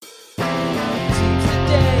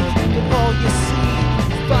you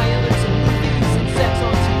see violence in movies and sex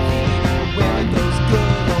on TV. Where are those good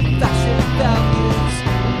old-fashioned values?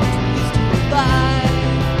 What's we used to rely?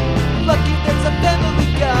 Lucky there's a Family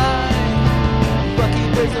Guy. Lucky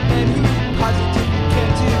there's a man who positively can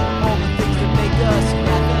do all the things that make us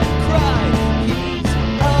laugh and cry. He's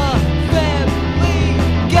a Family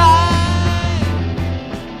Guy.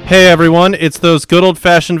 Hey everyone, it's those good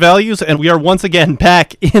old-fashioned values, and we are once again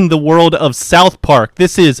back in the world of South Park.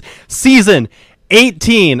 This is season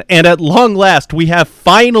 18, and at long last, we have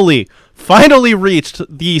finally reached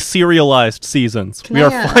the serialized seasons.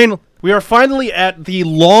 We are finally at the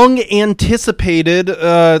long-anticipated,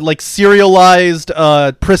 serialized,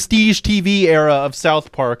 prestige TV era of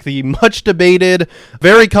South Park. The much-debated,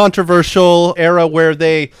 very controversial era where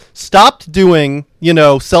they stopped doing,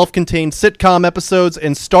 self-contained sitcom episodes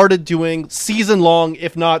and started doing season-long,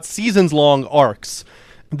 if not seasons-long, arcs.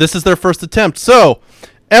 This is their first attempt. So,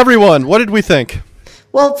 everyone, what did we think?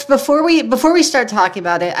 Well, before we start talking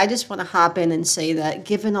about it, I just want to hop in and say that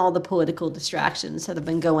given all the political distractions that have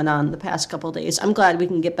been going on the past couple of days, I'm glad we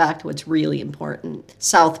can get back to what's really important,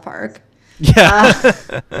 South Park. Yeah.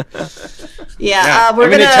 We're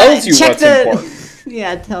going to tells you check what's important.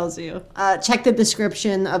 Yeah, it tells you. Check the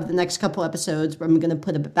description of the next couple episodes where I'm going to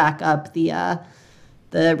put it back up, the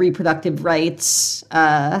reproductive rights.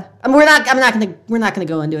 We're not gonna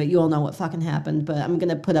go into it. You all know what fucking happened, but I'm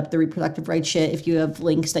gonna put up the reproductive rights shit. If you have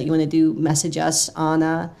links that you want to do, message us on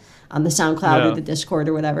the SoundCloud or the Discord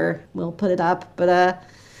or whatever. We'll put it up. But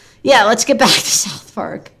let's get back to South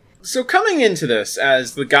Park. So coming into this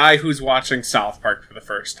as the guy who's watching South Park for the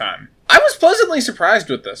first time, I was pleasantly surprised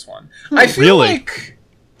with this one. I feel like,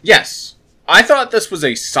 yes, I thought this was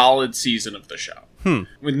a solid season of the show.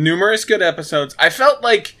 With numerous good episodes. I felt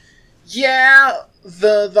like,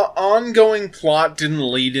 the ongoing plot didn't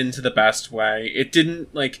lead into the best way. It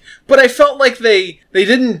didn't, but I felt like they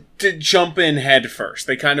didn't jump in head first.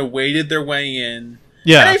 They kind of waded their way in.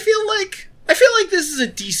 Yeah. And I feel like this is a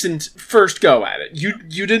decent first go at it.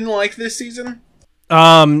 You didn't like this season?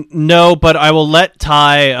 No, but I will let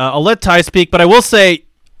Ty speak, but I will say,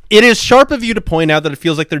 it is sharp of you to point out that it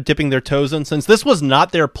feels like they're dipping their toes in, since this was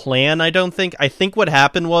not their plan, I don't think. I think what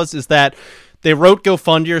happened is that they wrote Go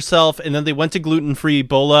Fund Yourself, and then they went to Gluten-Free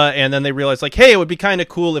Ebola, and then they realized, hey, it would be kind of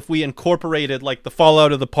cool if we incorporated, the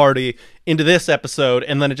fallout of the party into this episode,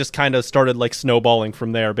 and then it just kind of started, snowballing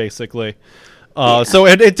from there, basically. So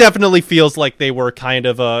it definitely feels like they were kind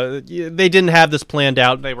of they didn't have this planned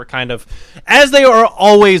out. They were kind of, as they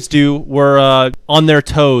always do, were on their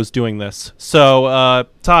toes doing this. So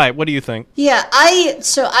Ty, what do you think? Yeah, I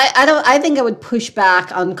think I would push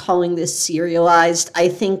back on calling this serialized. I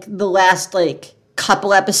think the last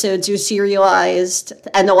couple episodes are serialized,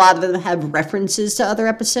 and a lot of them have references to other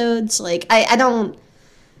episodes. In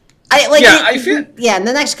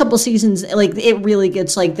the next couple seasons, it really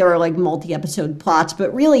gets there are multi-episode plots,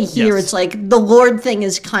 but really here it's the Lord thing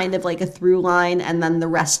is kind of a through line, and then the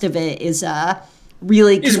rest of it is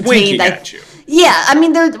really contained. Winking at you. Yeah,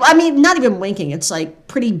 not even winking. It's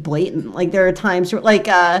pretty blatant. There are times where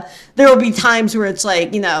there will be times where it's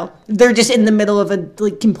they're just in the middle of a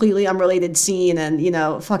completely unrelated scene,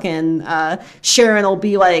 and fucking Sharon will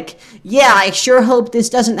be I sure hope this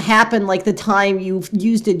doesn't happen the time you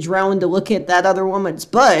used a drone to look at that other woman's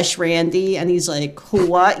bush, Randy. And he's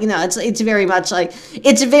what? It's very much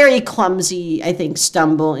it's a very clumsy, I think,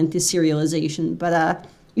 stumble into serialization, but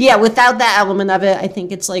without that element of it, I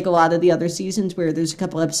think it's a lot of the other seasons where there's a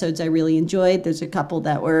couple episodes I really enjoyed. There's a couple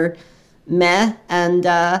that were meh. And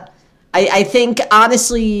I think,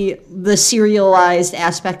 honestly, the serialized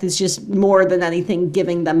aspect is just more than anything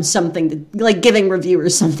giving them something to, giving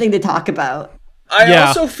reviewers something to talk about. I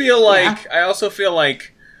also feel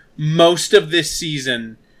like most of this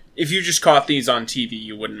season, if you just caught these on TV,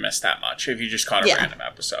 you wouldn't miss that much if you just caught a random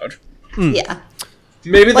episode. Yeah.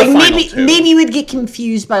 Maybe the final two. Maybe you would get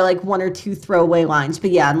confused by one or two throwaway lines, but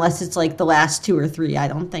unless it's the last two or three, I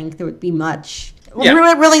don't think there would be much. Yeah.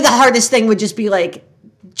 Really, the hardest thing would just be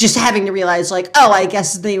just having to realize I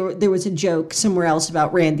guess there was a joke somewhere else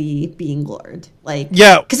about Randy being Lord,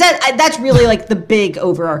 because that's really the big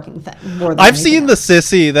overarching thing. More than I've seen the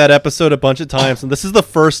Sissy that episode a bunch of times, and this is the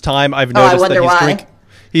first time I've noticed that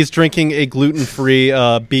he's drinking a gluten-free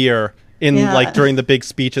beer. During the big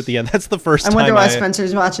speech at the end. That's the first time. I wonder why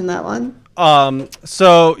Spencer's watching that one.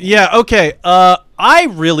 Okay. I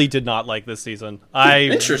really did not like this season.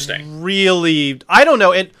 Interesting. I don't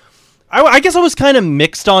know. I guess I was kind of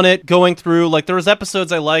mixed on it going through. There was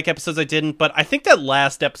episodes I like, episodes I didn't, but I think that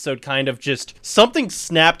last episode kind of just, something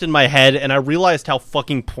snapped in my head, and I realized how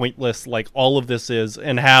fucking pointless, all of this is,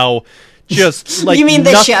 and how just, You mean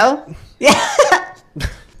the show?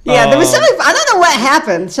 Yeah, there was something, I don't know what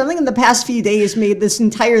happened. Something in the past few days made this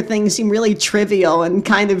entire thing seem really trivial and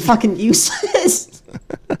kind of fucking useless.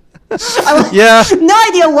 Yeah. No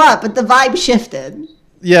idea what, but the vibe shifted.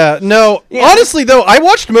 Yeah, no. Yeah. Honestly, though, I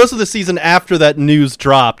watched most of the season after that news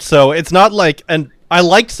dropped, so it's not like... And I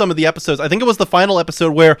liked some of the episodes. I think it was the final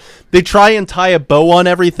episode where they try and tie a bow on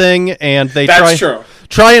everything, and they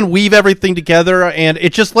try and weave everything together, and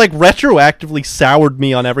it just, like, retroactively soured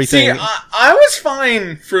me on everything. See, I was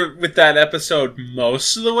fine with that episode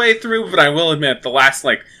most of the way through, but I will admit, the last,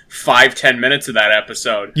 like, 5-10 minutes of that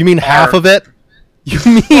episode... You mean half of it? You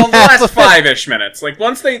mean the last 5-ish minutes. Like,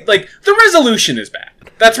 once they... Like, the resolution is bad.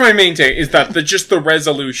 That's my main take, is that just the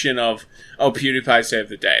resolution of, PewDiePie saved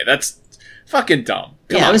the day. That's fucking dumb.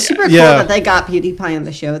 It was super cool that they got PewDiePie on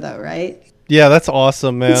the show, though, right? Yeah, that's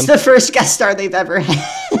awesome, man. It's the first guest star they've ever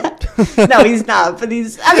had. No, he's not, but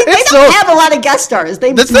he's... I mean, they don't have a lot of guest stars.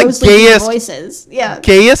 They mostly do voices. Yeah.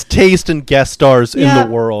 Gayest taste in guest stars in the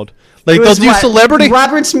world. Like, they'll do celebrity...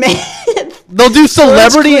 Robert Smith. They'll do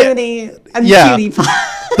celebrity... and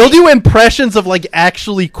PewDiePie. They'll do impressions of, like,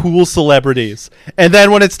 actually cool celebrities. And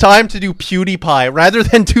then when it's time to do PewDiePie, rather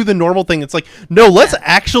than do the normal thing, it's like, no, let's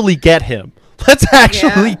actually get him. Let's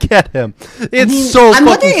actually get him. It's I'm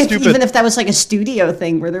fucking stupid. Even if that was like a studio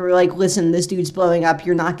thing where they were like, listen, this dude's blowing up,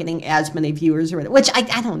 you're not getting as many viewers or whatever. Which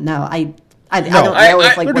I don't know. I don't know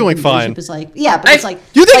if like they're doing fine. Is like, yeah, but it's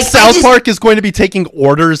like, do you think South Park is going to be taking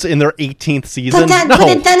orders in their 18th season? But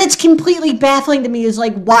then it's completely baffling to me. Is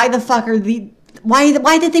like, why the fuck are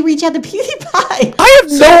why did they reach out to PewDiePie? I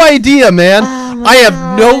have no idea, man. I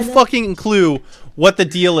have no fucking clue what the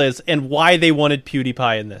deal is and why they wanted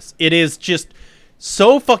PewDiePie in this. It is just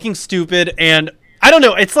so fucking stupid, and I don't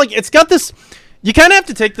know. It's like, it's got this... You kind of have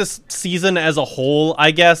to take this season as a whole, I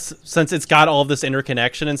guess, since it's got all of this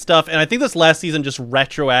interconnection and stuff. And I think this last season just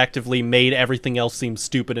retroactively made everything else seem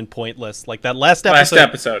stupid and pointless. Like that last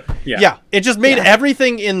episode. Yeah. It just made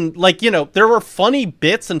everything in, like, you know, there were funny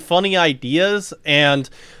bits and funny ideas and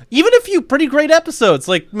even a few pretty great episodes,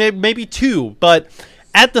 like maybe 2. But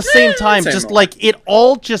at the same time, just more. Like it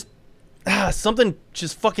all just... something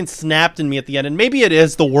just fucking snapped in me at the end, and maybe it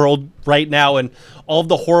is the world right now and all of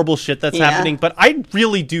the horrible shit that's happening, but I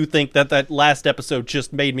really do think that last episode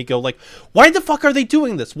just made me go like, why the fuck are they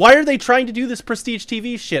doing this? Why are they trying to do this prestige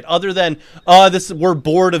TV shit other than we're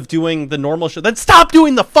bored of doing the normal show? Then stop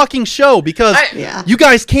doing the fucking show, because you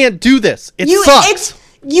guys can't do this. It sucks.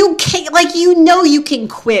 You can't, like, you can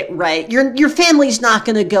quit, right? Your family's not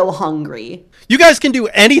gonna go hungry. You guys can do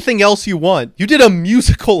anything else you want. You did a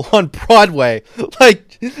musical on Broadway.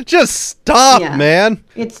 Like, just stop, man.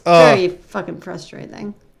 It's very fucking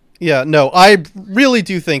frustrating. Yeah, no, I really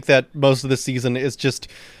do think that most of the season is just,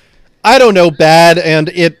 I don't know, bad, and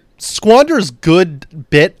it squanders good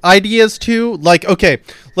bit ideas too. Like, okay,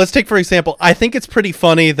 let's take for example, I think it's pretty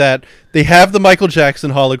funny that they have the Michael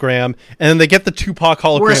Jackson hologram and then they get the Tupac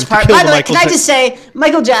hologram. Worst part. By the way, can I just say,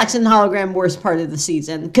 Michael Jackson hologram, worst part of the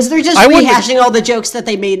season, because they're just rehashing all the jokes that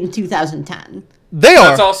they made in 2010. They are.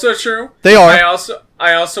 That's also true. They are.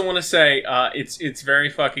 I also want to say it's very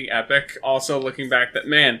fucking epic. Also, looking back, that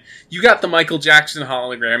man, you got the Michael Jackson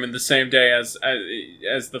hologram in the same day as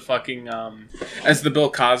the fucking as the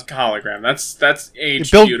Bill Cosby hologram. That's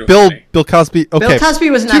aged beautifully. Bill Cosby. Okay. Bill Cosby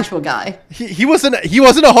was an actual guy. He wasn't a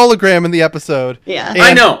hologram in the episode. Yeah,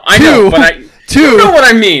 I know, but you know what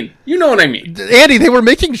I mean. You know what I mean. Andy, they were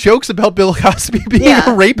making jokes about Bill Cosby being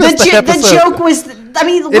a rapist. The joke was, I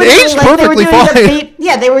mean, it aged perfectly fine.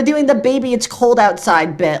 They were doing the baby it's cold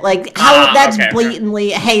outside bit. Like, how that's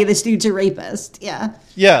blatantly, hey, this dude's a rapist. Yeah.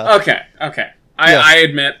 Yeah. Okay. I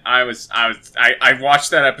admit, I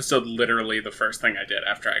watched that episode literally the first thing I did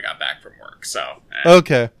after I got back from work, so.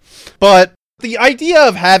 Okay. But the idea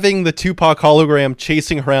of having the Tupac hologram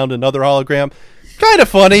chasing around another hologram, kind of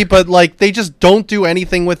funny, but like they just don't do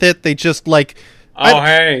anything with it. They just like,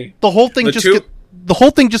 the whole thing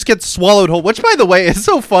just gets swallowed whole. Which, by the way, is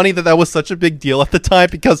so funny that was such a big deal at the time,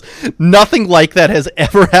 because nothing like that has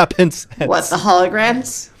ever happened since. What, the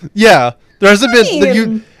holograms? Yeah, there hasn't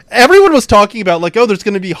been. Everyone was talking about like, oh, there's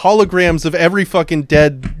going to be holograms of every fucking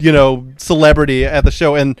dead, celebrity at the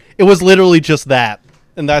show, and it was literally just that,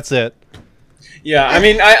 and that's it. Yeah, I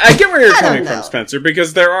mean, I get where you're coming from, Spencer,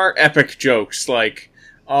 because there are epic jokes like,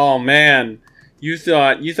 "Oh man, you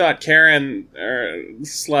thought Karen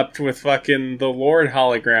slept with fucking the Lord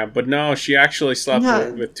hologram, but no, she actually slept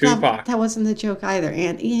with Tupac." That wasn't the joke either.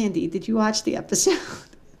 Andy, did you watch the episode?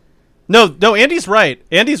 No, Andy's right.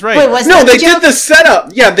 Andy's right. Wait, they did the setup.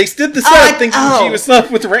 Yeah, they did the setup thinking she was slept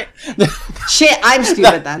with Ray. Shit, I'm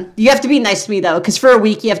stupid then. You have to be nice to me though, because for a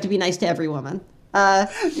week you have to be nice to every woman. Yeah,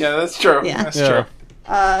 that's true. Yeah. That's true.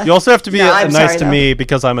 You also have to be I'm nice sorry, to though. me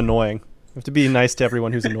because I'm annoying. You have to be nice to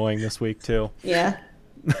everyone who's annoying this week too. Yeah.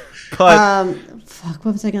 But Fuck,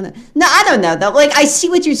 what was I gonna? No, I don't know though. Like, I see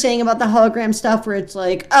what you're saying about the hologram stuff, where it's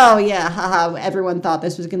like, oh yeah, haha, everyone thought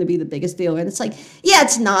this was gonna be the biggest deal, and it's like, yeah,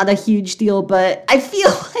 it's not a huge deal, but I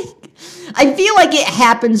feel like it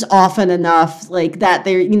happens often enough, like that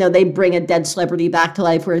they bring a dead celebrity back to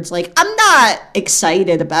life, where it's like, I'm not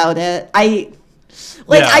excited about it.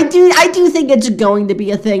 Yeah. I do think it's going to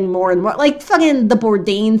be a thing more and more. Like fucking the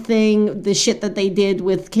Bourdain thing, the shit that they did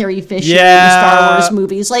with Carrie Fisher in the Star Wars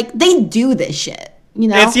movies. Like, they do this shit, you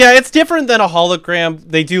know? It's different than a hologram.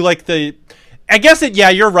 They do like I guess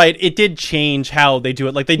you're right. It did change how they do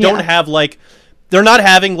it. Like, they don't have like, they're not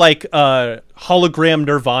having like a hologram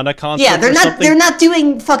Nirvana concert. Yeah, they're not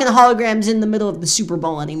doing fucking holograms in the middle of the Super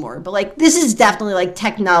Bowl anymore. But like, this is definitely like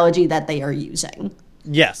technology that they are using.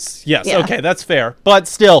 Yes. Yeah. Okay, that's fair. But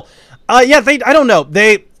still, I don't know.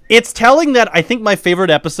 It's telling that I think my favorite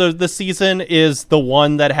episode this season is the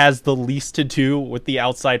one that has the least to do with the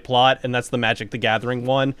outside plot, and that's the Magic the Gathering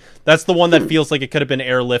one. That's the one that feels like it could have been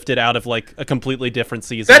airlifted out of like a completely different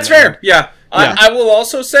season. That's fair. Yeah. I will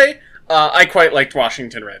also say I quite liked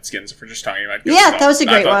Washington Redskins, if we're just talking about. Yeah, that was a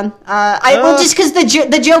great one. Just because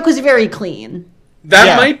the joke was very clean.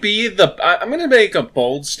 That might be I'm going to make a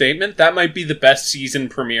bold statement. That might be the best season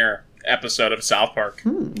premiere episode of South Park.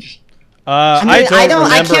 I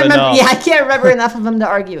can't remember enough of them to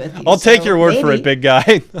argue with you. I'll take your word for it, big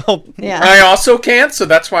guy. I also can't, so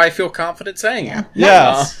that's why I feel confident saying it.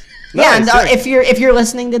 Yeah. And if you're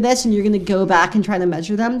listening to this and you're going to go back and try to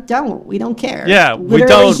measure them, we don't care. Yeah, we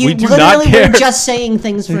do not care. We're just saying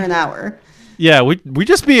things for an hour. Yeah, we're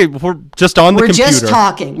just on the computer. We're just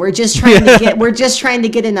talking. We're just trying to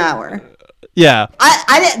get an hour. Yeah.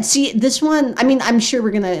 I didn't see this one. I mean, I'm sure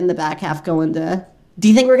we're gonna in the back half go into. Do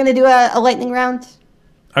you think we're gonna do a lightning round?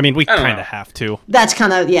 I mean, we kind of have to. That's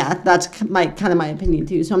that's my opinion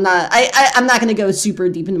too. So I'm not gonna go super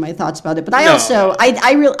deep into my thoughts about it. But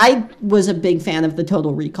I was a big fan of the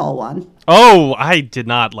Total Recall one. Oh, I did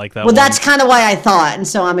not like that one. Well, that's kind of why I thought, and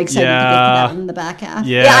so I'm excited to get to that one in the back half.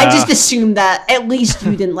 Yeah. I just assumed that at least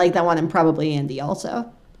you didn't like that one, and probably Andy also.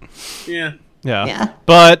 Yeah.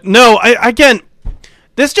 But no,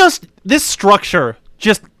 this structure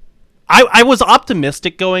just. I was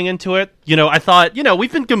optimistic going into it. I thought,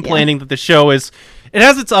 we've been complaining that the show it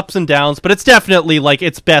has its ups and downs, but it's definitely like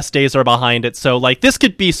its best days are behind it. So like this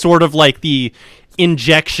could be sort of like the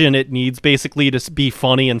injection it needs basically to be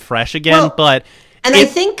funny and fresh again. I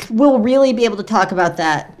think we'll really be able to talk about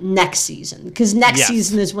that next season, because next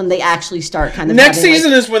season is when they actually start kind of. Next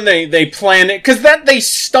season is when they plan it, because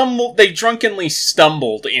they drunkenly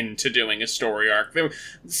stumbled into doing a story arc.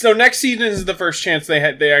 So next season is the first chance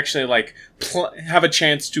they actually like have a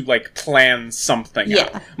chance to like plan something.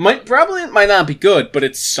 Out. Might not be good, but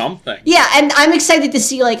it's something. Yeah, and I'm excited to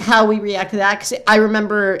see like how we react to that, because I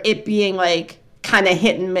remember it being like kind of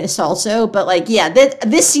hit and miss also, but like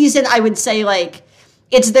this season I would say like.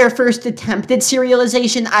 It's their first attempt at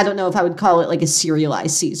serialization. I don't know if I would call it like a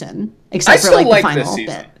serialized season, except for like the final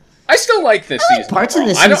bit. I still like this season. Parts of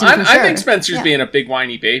this season, I think Spencer's being a big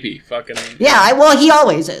whiny baby. Fucking. Yeah, he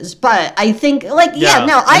always is. But I think I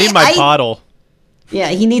need my bottle. Yeah,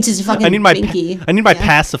 he needs his fucking. I need my binky. I need my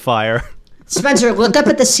pacifier. Spencer, look up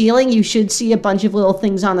at the ceiling. You should see a bunch of little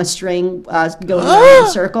things on a string going around in a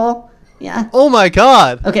circle. Yeah. Oh my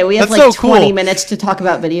god. Okay, we have That's 20 minutes to talk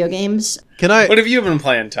about video games. Can I? What have you been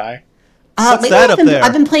playing, Ty? What's that up there?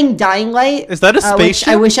 I've been playing Dying Light. Is that a spaceship?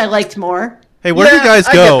 Which I wish I liked more. Hey, where did you guys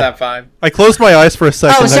go? I get that vibe. I closed my eyes for a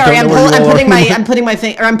second. Oh, sorry. I'm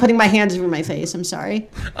putting my hands over my face. I'm sorry.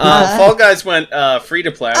 Fall Guys went free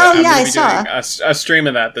to play. Oh, I saw. Doing a stream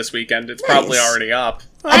of that this weekend. It's probably already up.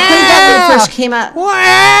 I played that when it first came out.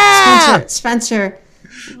 Wow.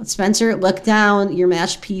 Spencer, look down. Your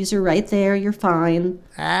mashed peas are right there. You're fine.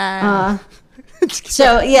 Fall Guys.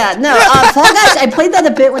 I played that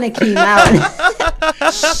a bit when it came out.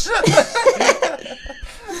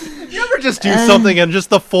 You ever just do something and just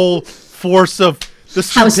the full force of the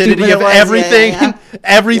stupidity of everything,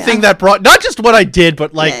 everything that brought not just what I did,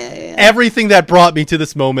 but like everything that brought me to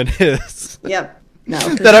this moment is. Yep. No.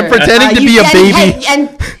 That I'm pretending to be a baby.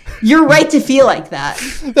 And you're right to feel like that.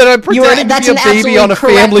 That I'm pretending to be a baby on a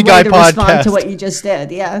Family Guy podcast. Respond to what you just did,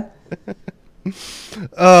 yeah.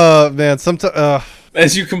 Oh man, sometimes.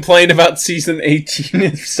 As you complain about season 18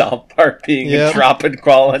 of South Park being a drop in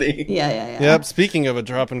quality. Yeah. Yep. Speaking of a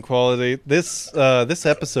drop in quality, this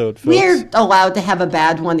episode, folks, we're allowed to have a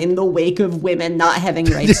bad one in the wake of women not having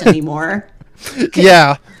rights anymore.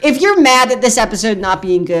 Yeah. If you're mad at this episode not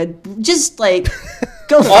being good, just like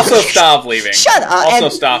go. Also, stop leaving. Shut up. Also,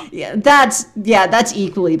 and, stop. Yeah, that's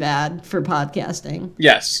equally bad for podcasting.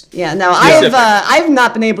 Yes. Yeah. No, I've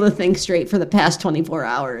not been able to think straight for the past 24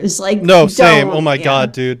 hours. Like, no, same. Oh my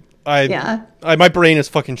god, dude. Yeah. My brain is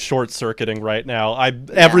fucking short-circuiting right now.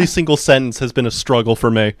 Every single sentence has been a struggle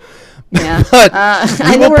for me. Yeah. But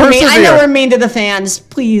I know we're mean to the fans.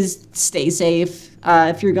 Please stay safe.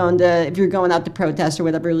 If you're going out to protest or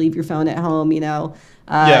whatever, leave your phone at home.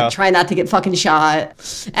 Try not to get fucking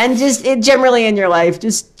shot, and just generally in your life,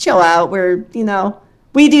 just chill out.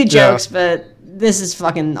 We do jokes, but this is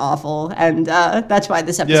fucking awful, and that's why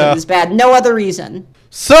this episode is bad. No other reason.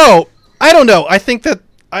 So I don't know. I think that.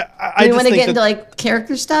 I want to get into like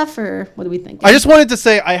character stuff, or what do we think? I just wanted to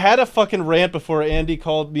say I had a fucking rant before Andy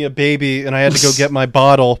called me a baby, and I had to go get my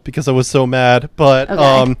bottle because I was so mad. But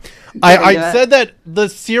okay. I said that the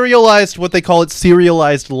serialized, what they call it,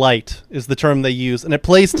 serialized light is the term they use, and it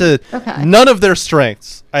plays to none of their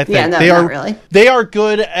strengths. I think not really. They are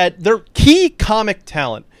good at their key comic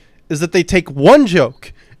talent is that they take one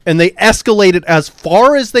joke and they escalate it as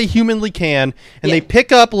far as they humanly can, and they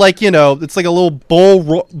pick up it's like a little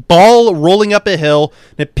ball rolling up a hill,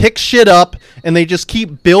 and it picks shit up, and they just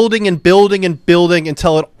keep building and building and building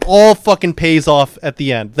until it all fucking pays off at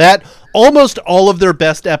the end. That almost all of their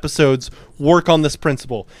best episodes work on this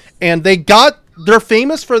principle, and they're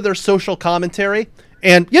famous for their social commentary,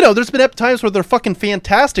 and there's been times where they're fucking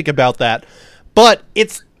fantastic about that, but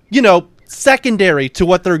it's secondary to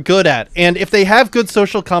what they're good at. And if they have good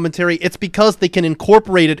social commentary, it's because they can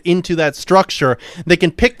incorporate it into that structure. They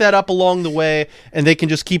can pick that up along the way, and they can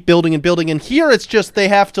just keep building and building. And here it's just they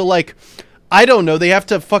have to they have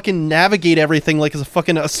to fucking navigate everything like it's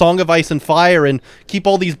a Song of Ice and Fire and keep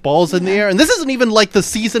all these balls in the air. And this isn't even like the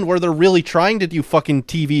season where they're really trying to do fucking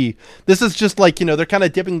TV. This is just they're kind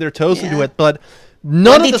of dipping their toes into it, but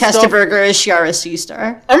none Wendy of the Testerberger is Shiara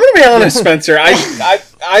Seastar. I'm gonna be honest, Spencer.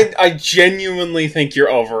 I genuinely think you're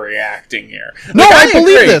overreacting here. No, I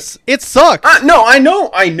believe this. It sucks. No, I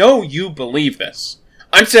know you believe this.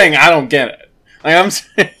 I'm saying I don't get it.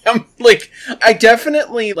 I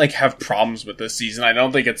definitely have problems with this season. I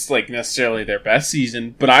don't think it's necessarily their best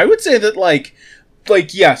season, but I would say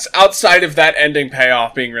that yes, outside of that ending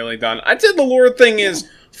payoff being really done, I'd say the Lord thing is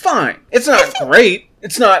fine. It's not great.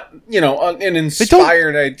 It's not, an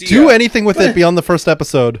inspired idea. Do anything with it beyond the first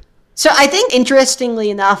episode. So I think, interestingly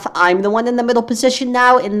enough, I'm the one in the middle position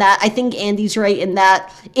now, in that I think Andy's right in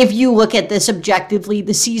that if you look at this objectively,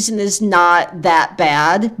 the season is not that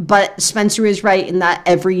bad, but Spencer is right in that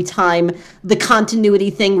every time the continuity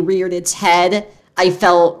thing reared its head, I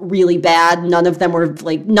felt really bad. None of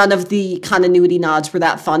the continuity nods were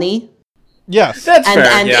that funny. Yes, that's fair.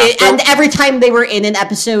 And every time they were in an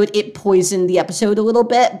episode, it poisoned the episode a little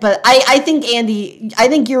bit. But I think, Andy,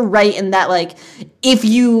 you're right in that, if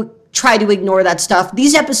you try to ignore that stuff,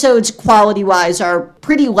 these episodes, quality-wise, are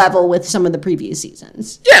pretty level with some of the previous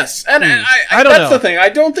seasons. Yes, and I don't know. The thing. I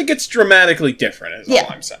don't think it's dramatically different, is all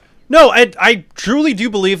I'm saying. No, I truly do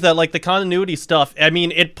believe that, the continuity stuff,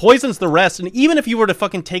 it poisons the rest, and even if you were to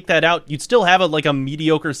fucking take that out, you'd still have a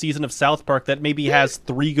mediocre season of South Park that maybe has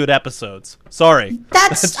 3 good episodes. Sorry.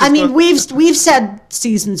 We've said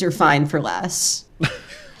seasons are fine for less.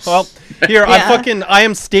 Well, here, I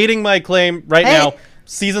am stating my claim right now.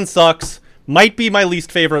 Season sucks. Might be my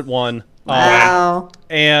least favorite one. Wow.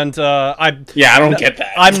 And I don't get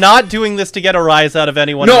that. I'm not doing this to get a rise out of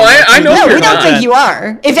anyone. No, I know. No, we don't think you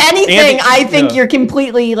are. If anything, Andy, I think you're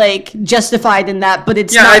completely justified in that, but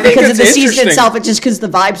it's not because of the season itself. It's just because the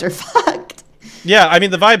vibes are fucked. Yeah,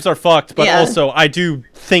 the vibes are fucked, but also I do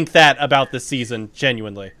think that about this season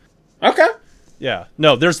genuinely. Okay. Yeah.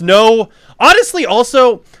 No, there's no. Honestly,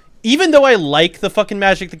 also, even though I like the fucking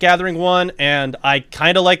Magic the Gathering one, and I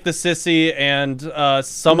kind of like the Sissy, and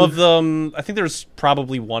some of them, I think there's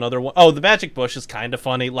probably one other one. Oh, the Magic Bush is kind of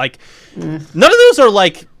funny. None of those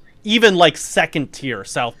are even second tier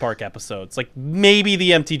South Park episodes. Maybe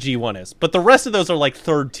the MTG one is, but the rest of those are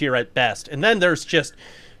third tier at best. And then there's just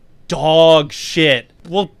dog shit.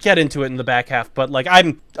 We'll get into it in the back half, but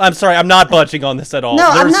I'm sorry, I'm not budging on this at all.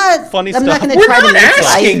 No, There's I'm not. Funny I'm stuff. not going to try to make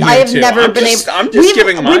it. I have never been able. I'm just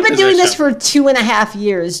giving my We've been doing this position. for 2.5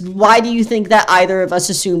 years. Why do you think that either of us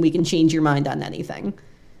assume we can change your mind on anything?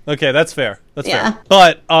 Okay, that's fair. That's fair.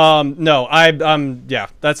 But no,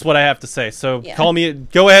 that's what I have to say. So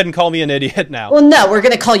go ahead and call me an idiot now. Well, no, we're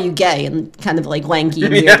going to call you gay and kind of lanky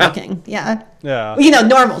and weird looking. Yeah. Yeah.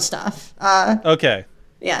 Normal stuff. Okay.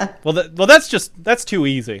 Yeah. Well, that's too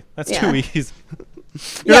easy. That's too easy.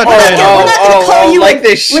 Yeah, we're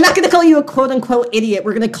not going to call you a quote unquote idiot.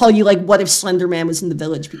 We're going to call you like, what if Slender Man was in the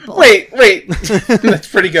Village People? Wait. That's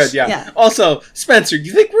pretty good. Yeah. Also, Spencer,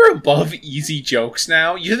 you think we're above easy jokes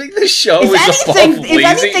now? You think this show is above lazy? If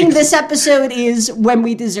anything, this episode is when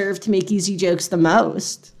we deserve to make easy jokes the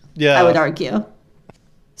most. Yeah, I would argue.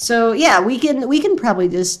 So yeah, we can probably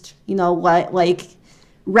just like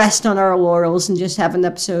rest on our laurels and just have an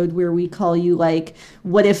episode where we call you like,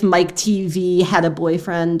 what if Mike TV had a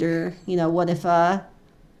boyfriend, or what if but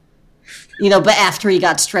after he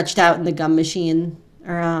got stretched out in the gum machine,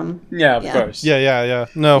 or of course,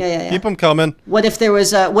 no, keep them coming. What if there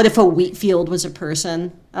was what if a wheat field was a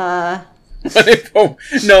person?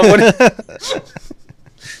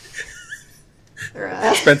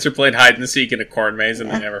 Spencer played hide and seek in a corn maze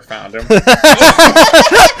and they never found him. That's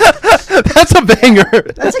a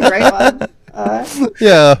banger. That's a great one.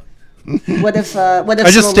 Yeah. What if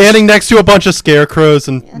I just standing next to a bunch of scarecrows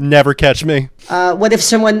and never catch me? What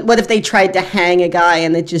if they tried to hang a guy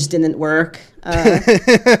and it just didn't work? Like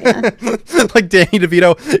Danny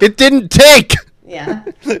DeVito, it didn't take. Yeah.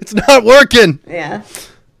 It's not working. Yeah.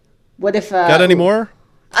 What if got any more?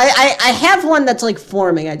 I have one that's like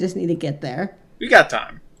forming. I just need to get there. We got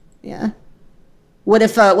time. Yeah. What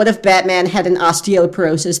if Batman had an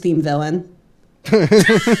osteoporosis themed villain?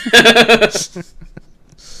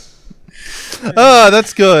 Oh,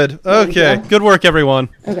 that's good. Okay. Good work, everyone.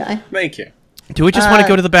 Okay. Thank you. Do we just want to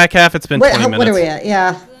go to the back half? It's been 20 minutes. What are we at?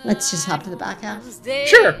 Yeah. Let's just hop to the back half.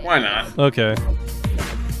 Sure. Why not? Okay.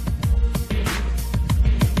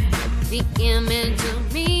 The image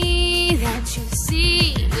of me that you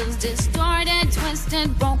see is distorted,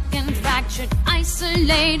 twisted, broken, fractured,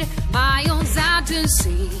 isolated, miles out to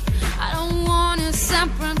sea. I don't want a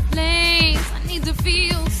separate place. I need to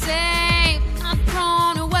feel safe, not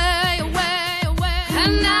thrown away, away, away.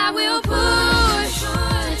 And I will push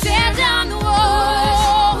to tear down the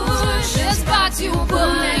walls. The spots you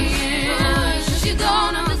put me in. 'Cause you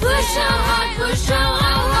don't understand. Push how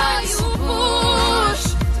hard you push.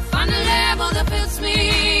 A level that fits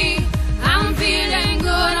me. I'm feeling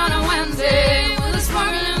good on a Wednesday with a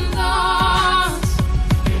sparkling thoughts.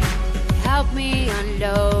 Help me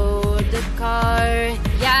unload the car.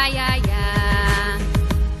 Yeah.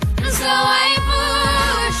 And so I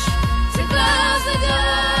push to close the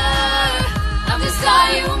door of the star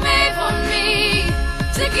you made for me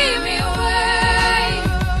to keep me away.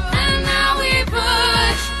 And now we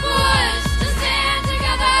push to stand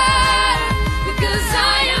together because I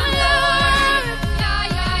am.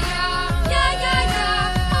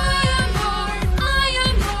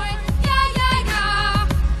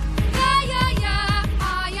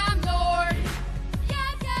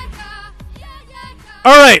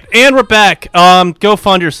 All right, and we're back. Go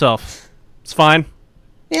fund yourself. It's fine.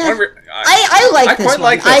 Yeah, I like this one.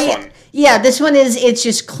 Like this one. Yeah, this one it's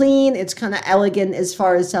just clean. It's kind of elegant as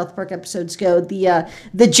far as South Park episodes go.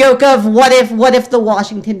 The joke of what if the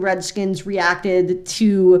Washington Redskins reacted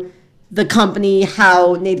to the company,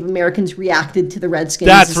 how Native Americans reacted to the Redskins.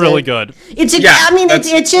 That's really good.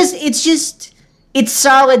 It's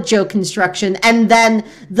solid joke construction, and then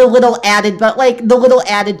the little added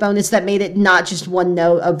bonus that made it not just one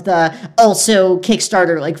note of the also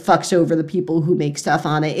Kickstarter like fucks over the people who make stuff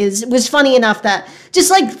on it was funny enough that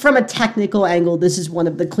just like from a technical angle, this is one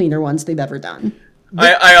of the cleaner ones they've ever done.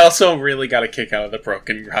 I also really got a kick out of the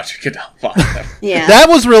broken Roger Goodell bottom. Yeah, that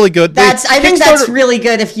was really good. I think that's really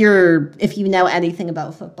good if you know anything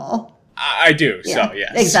about football. I do, yeah, so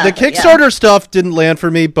yes. Exactly, the Kickstarter stuff didn't land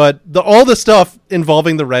for me, but all the stuff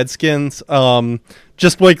involving the Redskins,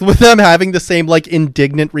 just like with them having the same like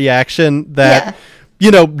indignant reaction that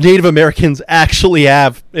Native Americans actually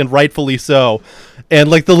have, and rightfully so, and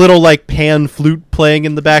like the little like pan flute playing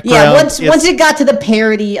in the background. Yeah, once it got to the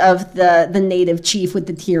parody of the native chief with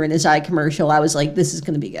the tear in his eye commercial, I was like, this is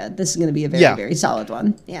going to be good. This is going to be a very very solid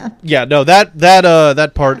one. Yeah. Yeah. No,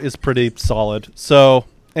 that part is pretty solid. So.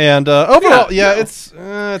 And overall, it's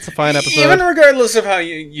a fine episode. Even regardless of how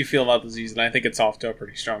you feel about the season, I think it's off to a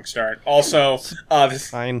pretty strong start. Also,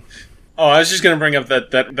 fine. Oh, I was just going to bring up that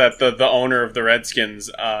the owner of the Redskins,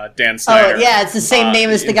 Dan Snyder. Oh, yeah, it's the same name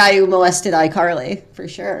as the guy who molested iCarly, for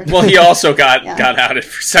sure. Well, he also got outed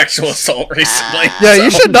for sexual assault recently. Yeah, you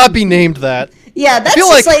should not be named that. Yeah, that's feel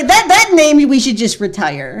just like that name we should just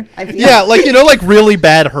retire. I feel. Yeah, like like really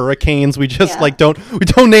bad hurricanes. We just don't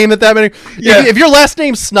name it that many. Yeah. If your last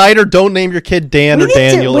name's Snyder, don't name your kid Dan or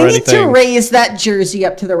Daniel or anything. We need to raise that jersey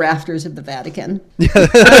up to the rafters of the Vatican.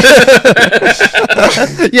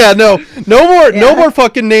 Yeah, no more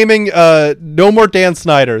fucking naming. No more Dan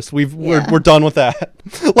Snyders. We're done with that.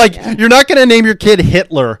 Like you're not gonna name your kid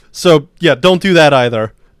Hitler, so yeah, don't do that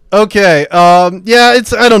either. Okay.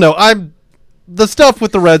 It's I don't know. The stuff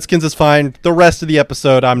with the Redskins is fine. The rest of the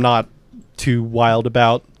episode, I'm not too wild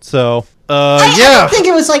about. So, I don't think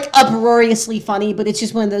it was like uproariously funny, but it's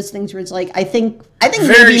just one of those things where it's like I think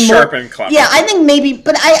very maybe sharp more, and clever. Yeah, I think maybe,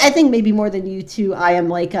 but I think maybe more than you two, I am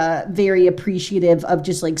like very appreciative of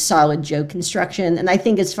just like solid joke construction, and I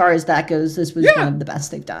think as far as that goes, this was one of the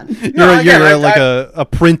best they've done. You're like a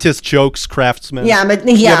apprentice jokes craftsman. Yeah, I'm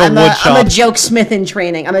a joke smith in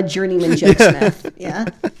training. I'm a journeyman joke smith. Yeah.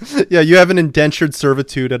 Yeah, you have an indentured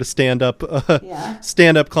servitude at a stand-up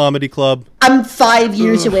comedy club. I'm 5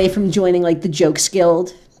 years away from joining like the Jokes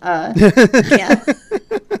Guild. Yeah.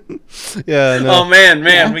 Yeah. No. Oh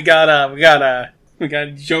man, we got a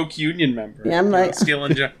joke union member. Yeah, I'm like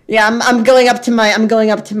stealing joke. Yeah, I'm going up to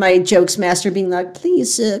my jokes master, being like,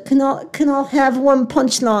 please, can I have one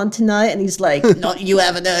punchline tonight? And he's like, no, you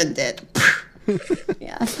haven't earned it.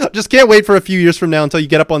 Yeah. Just can't wait for a few years from now until you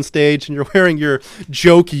get up on stage and you're wearing your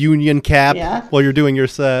joke union cap while you're doing your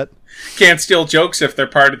set. Can't steal jokes if they're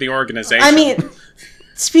part of the organization. I mean,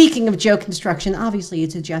 speaking of joke construction, obviously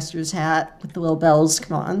it's a jester's hat with the little bells.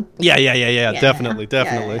 Come on. Yeah. Definitely.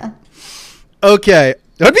 Yeah. Okay.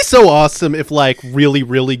 It would be so awesome if like really,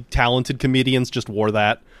 really talented comedians just wore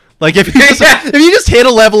that. Like if you just hit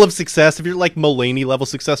a level of success, if you're like Mulaney level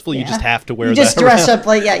successful, you just have to wear that. You just dress up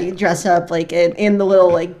like you dress up like in the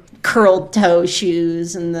little like curled toe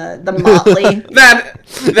shoes and the motley.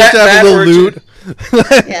 that little loot.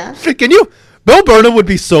 Yeah. Bill Burnham would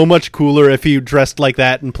be so much cooler if he dressed like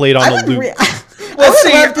that and played on a loop. I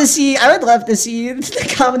would love to see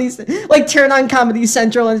the comedies like turn on Comedy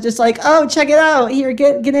Central and it's just like, oh, check it out. Here,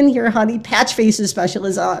 get in here, honey. Patch Face's special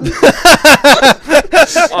is on. Yeah.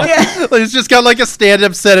 It's just got like a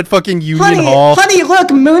stand-up set at fucking Union Hall. Honey,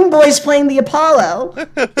 look, Moon Boy's playing the Apollo.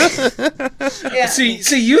 Yeah. See,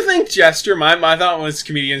 you think Jester? My thought was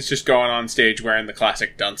comedians just going on stage wearing the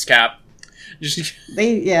classic dunce cap.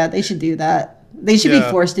 They should do that. They should be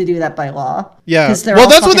forced to do that by law. Yeah. Well,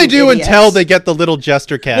 that's what they do until they get the little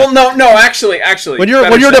jester cap. Well, no, actually. When you're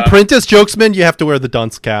an apprentice jokesman, you have to wear the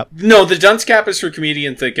dunce cap. No, the dunce cap is for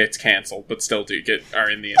comedians that gets canceled, but still are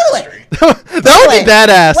in the industry. That would be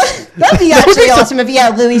badass. That'd be actually awesome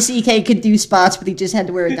if Louis C.K. could do spots, but he just had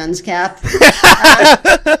to wear a dunce cap. Can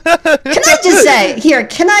I just say here?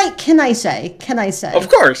 Can I say? Of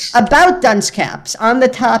course. About dunce caps. On the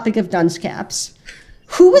topic of dunce caps,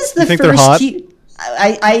 who was the first?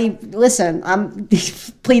 I listen. I'm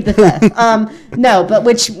plead the fifth. No, but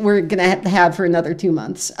which we're gonna have for another 2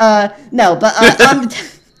 months. No, but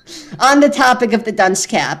on the topic of the dunce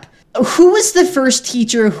cap, who was the first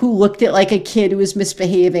teacher who looked at like a kid who was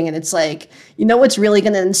misbehaving and it's like, you know what's really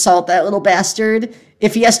gonna insult that little bastard?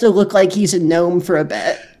 If he has to look like he's a gnome for a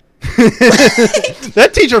bit.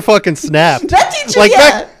 That teacher fucking snapped. That teacher, like,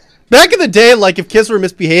 back in the day, like if kids were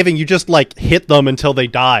misbehaving, you just like hit them until they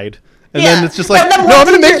died. And then it's just like, no, I'm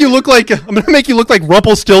gonna make you look like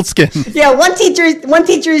Rumpelstiltskin. Yeah, one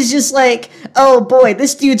teacher is just like, oh boy,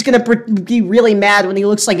 this dude's gonna be really mad when he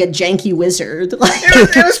looks like a janky wizard. It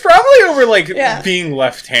was probably over like being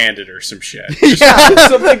left-handed or some shit.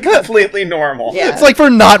 Something completely normal. Yeah. It's like for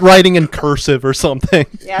not writing in cursive or something.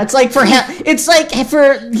 Yeah, it's like for him. It's like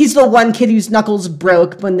he's the one kid whose knuckles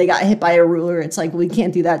broke when they got hit by a ruler. It's like we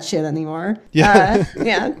can't do that shit anymore. Yeah,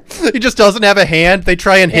 yeah. He just doesn't have a hand. They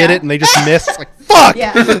try and hit it and they just miss. It's like, fuck!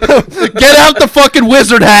 Yeah. Get out the fucking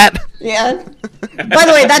wizard hat! Yeah. By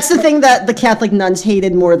the way, that's the thing that the Catholic nuns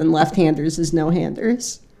hated more than left-handers is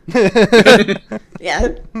no-handers.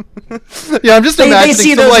 Yeah. Yeah, I'm just imagining. They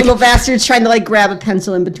see those little bastards trying to like grab a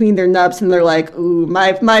pencil in between their nubs and they're like, ooh,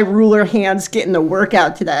 my ruler hand's getting a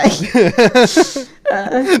workout today.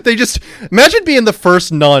 They just imagine being the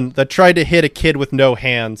first nun that tried to hit a kid with no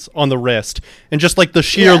hands on the wrist and just like the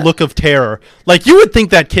sheer look of terror. Like you would think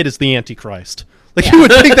that kid is the Antichrist. Like you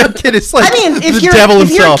would think that kid is like the devil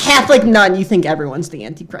himself. If you're a Catholic nun, you think everyone's the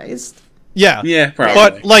Antichrist. Yeah, probably.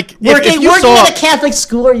 But like, working at a Catholic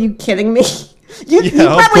school, are you kidding me? You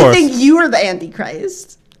probably think you are the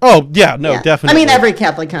Antichrist. Oh yeah, no, definitely. I mean, every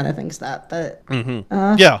Catholic kind of thinks that, but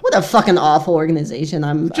what a fucking awful organization.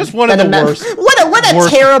 One of the worst.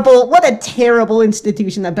 What a terrible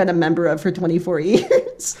institution I've been a member of for 24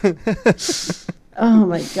 years. Oh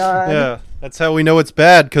my god. Yeah. That's how we know it's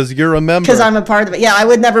bad, because you're a member. Because I'm a part of it. Yeah, I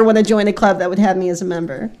would never want to join a club that would have me as a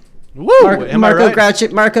member. Woo! Am Marco I right?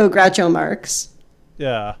 Groucho Marx.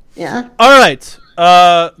 Yeah. Yeah. All right.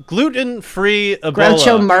 Gluten-free Ebola.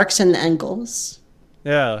 Groucho Marx and Engels.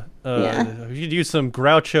 Yeah. Yeah. We could use some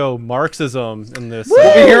Groucho Marxism in this.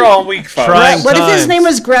 We'll be here all week, folks. Trying What if his times. name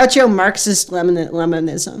was Groucho Marxist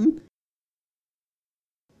Leninism?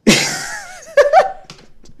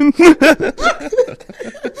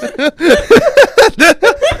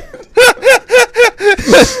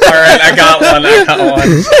 All right, I got one.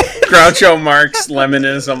 Groucho Marx,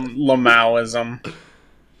 Leninism, Lamaoism.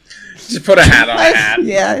 Just put a hat on a hat.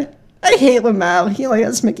 Yeah. I hate Lamau. He only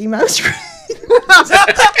has Mickey Mouse.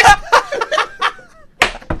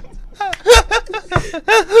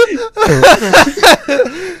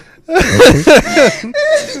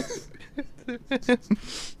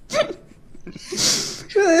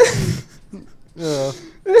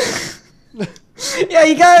 Yeah,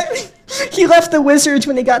 he left the Wizards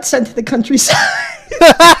when he got sent to the countryside.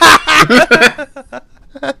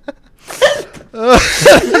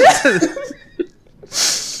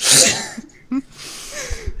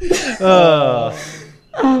 Oh,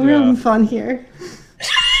 we're having fun here.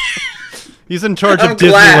 He's in charge I'm of Disneyland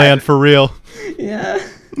glad. for real. Yeah.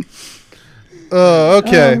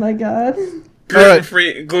 Okay. Oh my god.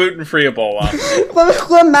 Gluten-free Ebola.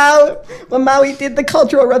 Lamau, he did the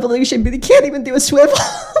Cultural Revolution, but he can't even do a swivel.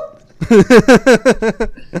 Get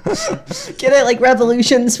it? Like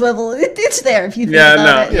revolution, swivel. It's there if you think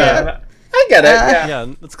about it. Yeah. I get it. Yeah.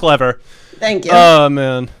 Yeah, that's clever. Thank you. Oh,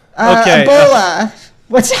 man. Okay. Ebola.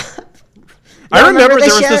 What's up? I Y'all remember there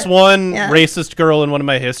was yet? this one Yeah. racist girl in one of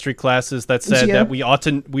my history classes that said you? that we ought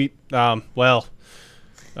to, Yeah,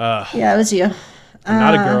 it was you. I'm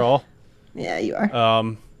not a girl. Yeah, you are.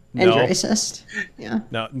 No. And you're racist. Yeah.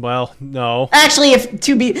 No, well, no. Actually,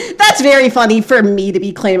 that's very funny for me to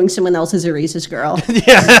be claiming someone else is a racist girl.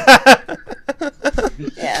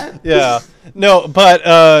 Yeah. Yeah. No, but,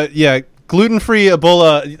 gluten-free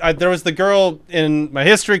Ebola. There was the girl in my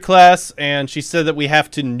history class, and she said that we have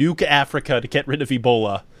to nuke Africa to get rid of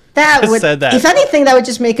Ebola. That would, said that. if anything, that would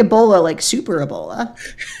just make Ebola like super Ebola.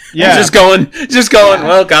 Yeah. Just going.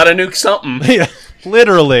 Well, gotta nuke something. Yeah,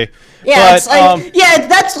 literally. Yeah, But, it's like,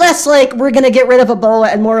 that's less like we're gonna get rid of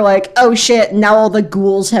Ebola and more like, oh shit, now all the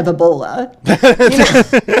ghouls have Ebola.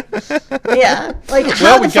 Yeah, like how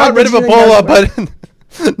well, we the got fuck rid of did you think Ebola,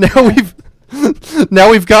 that was- but now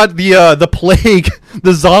we've got the plague,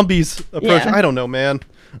 the zombies approach. Yeah. I don't know, man.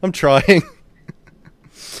 I'm trying.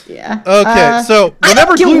 yeah. Okay, so I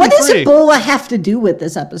remember don't get, what does gluten-free. Ebola have to do with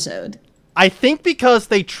this episode? I think because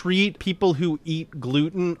they treat people who eat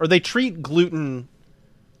gluten, or they treat gluten.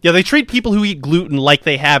 Yeah, they treat people who eat gluten like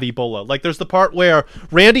they have Ebola. Like, there's the part where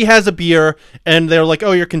Randy has a beer, and they're like,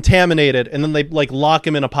 "Oh, you're contaminated," and then they like lock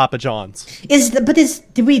him in a Papa John's.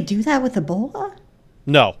 Did we do that with Ebola?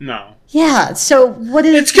 No. Yeah. So what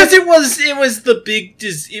is? It's because it was the big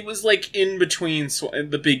it was like in between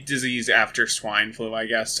the big disease after swine flu, I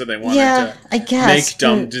guess. So they wanted Yeah, I to guess, make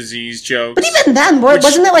dumb but- disease jokes. But even then,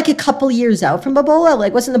 wasn't it like a couple years out from Ebola?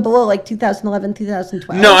 Like, wasn't Ebola like 2011,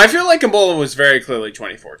 2012? No, I feel like Ebola was very clearly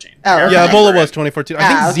 2014. Oh, okay. Yeah, Ebola was 2014.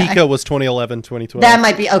 I think okay. Zika was 2011, 2012. That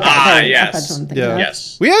might be okay. That's yes. what I'm thinking Yeah. of.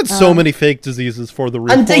 Yes. We had so many fake diseases for the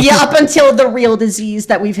real one. Up until the real disease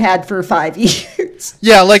that we've had for 5 years.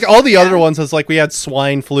 Yeah, like all the other ones was like we had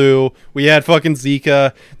swine flu, we had fucking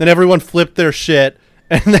Zika, then everyone flipped their shit,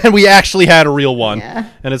 and then we actually had a real one. Yeah.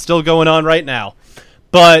 And it's still going on right now.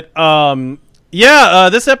 But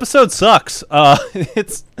this episode sucks.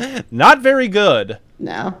 It's not very good.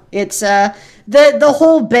 No, it's the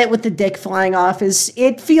whole bit with the dick flying off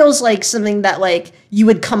it feels like something that like you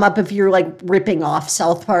would come up if you're like ripping off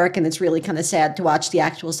South Park, and it's really kind of sad to watch the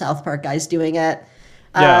actual South Park guys doing it.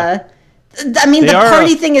 Yeah. I mean, They the are,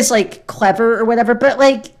 party thing is like clever or whatever, but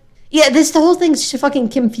like, yeah, the whole thing's fucking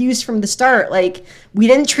confused from the start. Like, we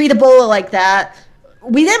didn't treat Ebola like that.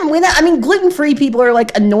 We didn't. I mean, gluten-free people are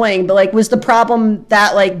like annoying, but like, was the problem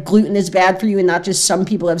that like gluten is bad for you and not just some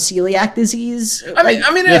people have celiac disease? I think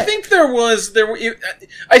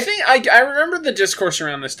I remember the discourse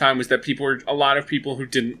around this time was that a lot of people who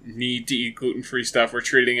didn't need to eat gluten-free stuff were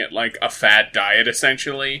treating it like a fad diet,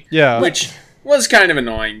 essentially. Yeah. Which was kind of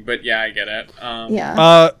annoying, but yeah, I get it.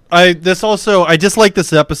 Yeah. I dislike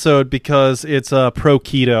this episode because it's pro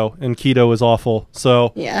keto, and keto is awful.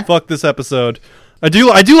 So Yeah. fuck this episode. I do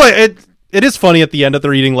like it. It is funny at the end that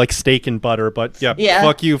they're eating like steak and butter, but yeah.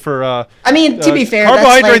 Fuck you for. I mean, to be fair,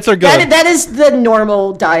 carbohydrates are good. That is the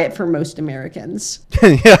normal diet for most Americans.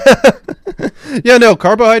 Yeah, no,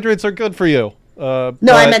 carbohydrates are good for you.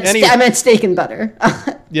 No, I meant steak and butter.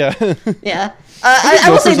 Yeah. Yeah. I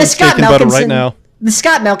will say the Scott Malkinson right now. The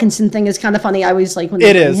Scott Malkinson thing is kind of funny. I always like when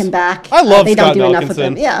they bring him back. I love they Scott don't do enough with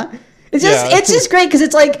him. Malkinson. Yeah. It's just great because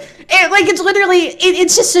it's like it's literally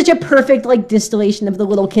it's just such a perfect like distillation of the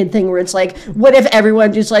little kid thing where it's like, what if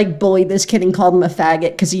everyone just like bullied this kid and called him a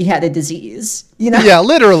faggot because he had a disease, you know? Yeah,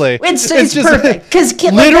 literally. It's just perfect because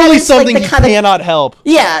literally something you cannot help.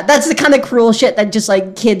 Yeah, that's the kind of cruel shit that just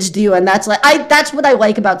like kids do, and that's what I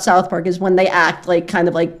like about South Park is when they act like kind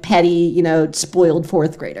of like petty, you know, spoiled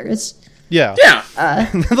fourth graders. Yeah. Yeah.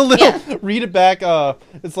 The little read it back.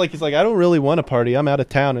 It's like he's like, I don't really want to party. I'm out of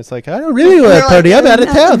town. It's like I don't really want to party. I'm out of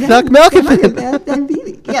town. Fuck Malcolm.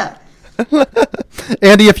 Yeah.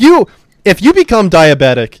 Andy, if you become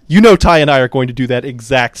diabetic, you know Ty and I are going to do that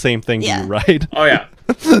exact same thing to you, right? Oh yeah.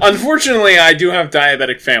 Unfortunately, I do have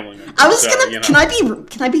diabetic family members. I was gonna. You know.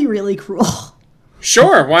 Can I be really cruel?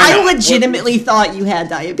 Sure. Why not? I legitimately thought you had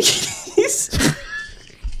diabetes.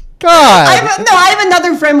 God. I have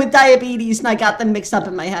another friend with diabetes, and I got them mixed up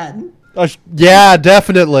in my head. Yeah,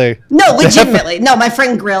 definitely. No, legitimately. No, my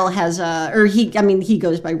friend Grill has he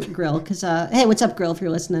goes by Grill because hey, what's up, Grill? If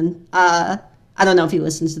you're listening, I don't know if he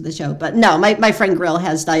listens to the show, but no, my friend Grill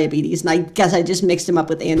has diabetes, and I guess I just mixed him up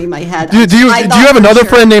with Andy in my head. Do you have another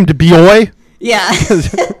friend named Bioy? Yeah.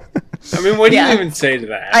 I mean, what do you even say to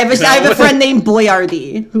that? I have a friend named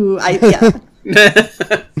Boyardee who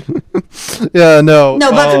Yeah, no.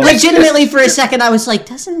 No, but legitimately for a second I was like,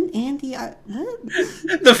 doesn't Andy...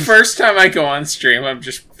 The first time I go on stream, I'm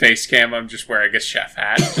just face cam, I'm just wearing a chef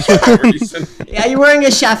hat. Just for no reason. Yeah, you're wearing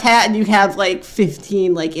a chef hat and you have like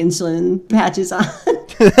 15 like insulin patches on.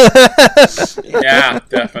 Yeah,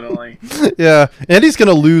 definitely. Yeah, Andy's going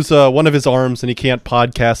to lose one of his arms and he can't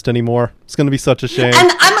podcast anymore. It's going to be such a shame.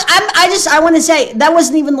 And I want to say that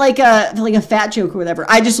wasn't even like a fat joke or whatever.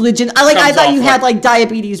 I just I thought you had like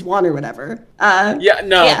diabetes 1 or whatever.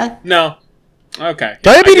 No. Okay.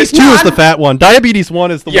 Diabetes 2 is the fat one. Diabetes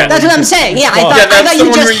 1 is the one. That's what I'm saying. Yeah, I thought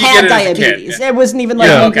you just had diabetes. Yeah. It wasn't even like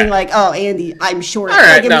anything like, oh, Andy, I'm short. All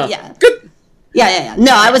right, Good. Yeah.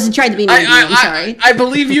 No, I wasn't trying to be mean. I'm sorry. I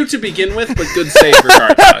believe you to begin with, but good save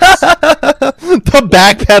regardless. The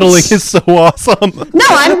backpedaling is so awesome. No,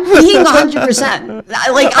 I'm being 100%.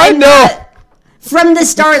 Like I know. From the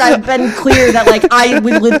start, I've been clear that like I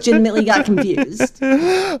legitimately got confused.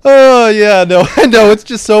 Oh yeah, no, I know. It's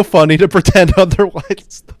just so funny to pretend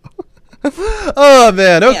otherwise. Oh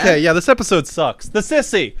man, okay, yeah. This episode sucks. The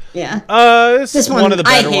Sissy. Yeah. This is one of the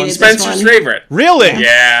better ones. Spencer's favorite. Really?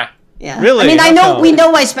 Yeah. Yeah. Really? I mean, we know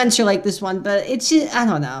why Spencer liked this one, but it's just, I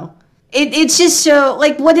don't know. It's just so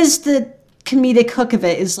like, what is the comedic hook of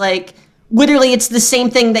it? Is like. Literally, it's the same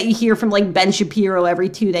thing that you hear from like Ben Shapiro every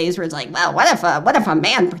 2 days, where it's like, well, what if a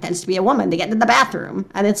man pretends to be a woman to get into the bathroom?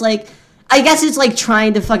 And it's like, I guess it's like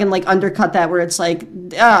trying to fucking like undercut that, where it's like,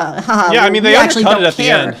 haha. Yeah, I mean, they actually undercut don't it at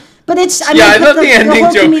care. the end. But it's, I thought the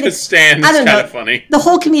ending joke to Stan is kind of funny. The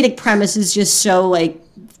whole comedic premise is just so like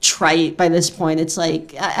trite by this point. It's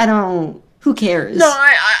like, I don't, who cares? No,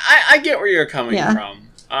 I get where you're coming from.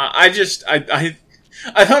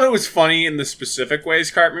 I thought it was funny in the specific ways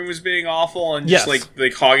Cartman was being awful and just like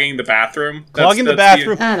hogging the bathroom. Clogging the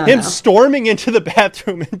bathroom. Him storming into the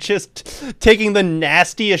bathroom and just taking the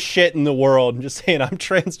nastiest shit in the world and just saying, I'm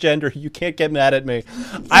transgender. You can't get mad at me.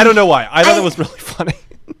 I don't know why. I thought it was really funny.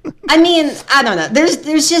 I mean, I don't know.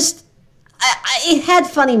 There's just... it had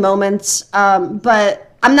funny moments, but...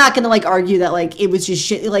 I'm not gonna like argue that like it was just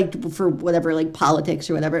shit like for whatever like politics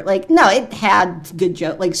or whatever. Like no, it had good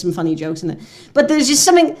joke like some funny jokes in it. But there's just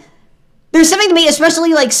something. There's something to me,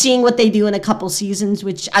 especially like seeing what they do in a couple seasons,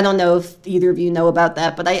 which I don't know if either of you know about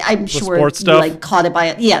that, but I'm sure you like caught it by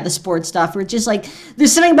it. Yeah, the sports stuff. Where it's just like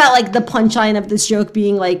there's something about like the punchline of this joke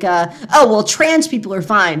being like, oh well, trans people are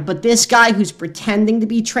fine, but this guy who's pretending to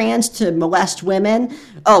be trans to molest women,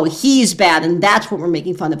 oh he's bad, and that's what we're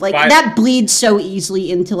making fun of. Like that bleeds so easily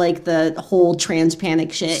into like the whole trans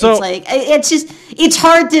panic shit. So, it's like it's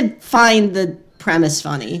hard to find the premise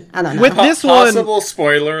funny. I don't know. With this possible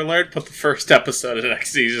spoiler alert, but the first episode of the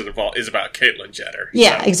next season is about Caitlyn Jenner.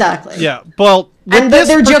 Yeah, so. Exactly. Yeah, well, and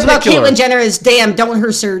their joke about Caitlyn Jenner is, damn, don't her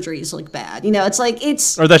surgeries look bad? You know, it's like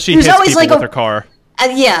it's or that she hits people like with her car.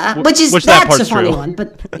 Yeah, which that's a funny one,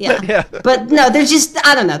 but yeah. But no, there's just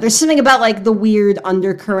I don't know. There's something about like the weird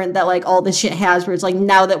undercurrent that like all this shit has, where it's like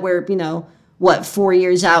now that we're 4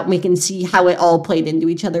 years out, we can see how it all played into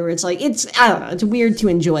each other. Where it's like I don't know. It's weird to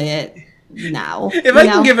enjoy it. Now, if I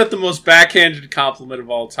can give it the most backhanded compliment of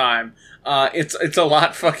all time, it's a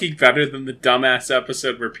lot fucking better than the dumbass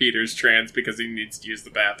episode where Peter's trans because he needs to use the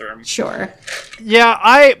bathroom. Sure.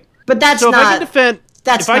 Yeah, But that's so not. If I can defend,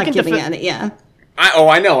 that's not giving it. Yeah.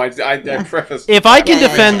 I know. I prefaced. If I can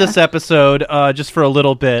defend this episode just for a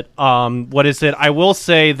little bit, what is it? I will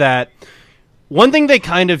say that one thing they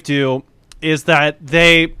kind of do is that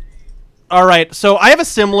they... All right, so I have a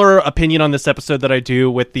similar opinion on this episode that I do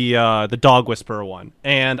with the Dog Whisperer one.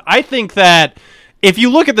 And I think that if you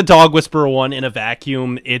look at the Dog Whisperer one in a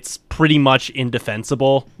vacuum, it's pretty much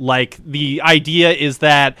indefensible. Like, the idea is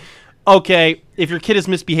that, okay, if your kid is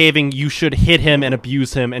misbehaving, you should hit him and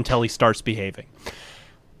abuse him until he starts behaving.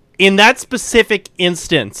 In that specific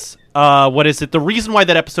instance, the reason why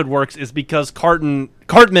that episode works is because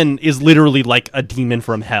Cartman is literally like a demon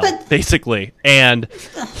from hell, basically. And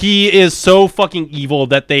he is so fucking evil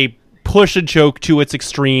that they push a joke to its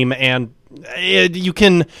extreme, and you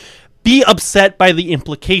can be upset by the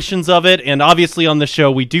implications of it. And obviously on the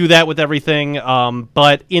show, we do that with everything.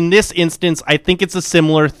 But in this instance, I think it's a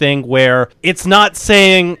similar thing where it's not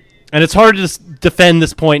saying, and it's hard to defend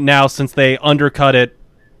this point now since they undercut it,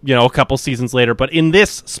 a couple seasons later, but in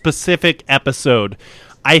this specific episode,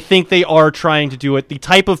 I think they are trying to do it. The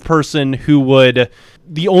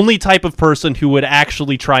only type of person who would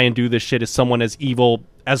actually try and do this shit is someone as evil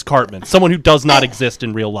as Cartman, someone who does not exist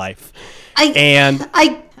in real life.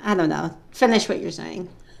 I don't know. Finish what you're saying.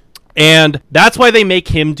 And that's why they make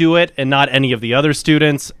him do it and not any of the other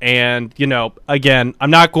students. And, again, I'm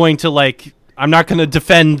not going to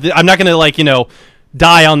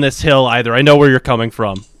die on this hill either. I know where you're coming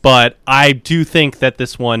from, but I do think that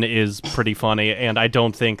this one is pretty funny, and I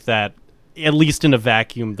don't think that, at least in a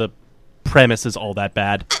vacuum, the premise is all that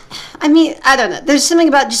bad. I mean, I don't know. There's something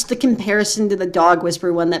about just the comparison to the Dog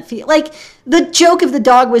Whisperer one that like the joke of the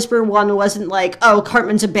Dog Whisperer one wasn't like, oh,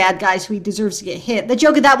 Cartman's a bad guy, so he deserves to get hit. The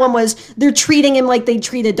joke of that one was they're treating him like they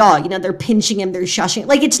treat a dog. They're pinching him, they're shushing.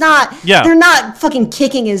 Like, it's not. Yeah. They're not fucking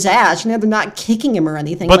kicking his ass. They're not kicking him or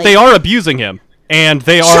anything. But they are abusing him. And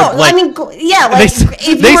they are, they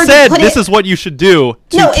said this is what you should do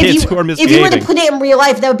to kids who are misbehaving. If you were to put it in real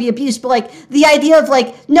life, that would be abuse. But, the idea of,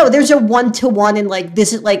 no, there's a one-to-one, and,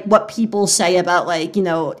 this is, what people say about,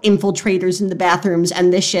 infiltrators in the bathrooms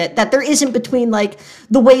and this shit, that there isn't between,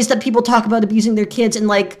 the ways that people talk about abusing their kids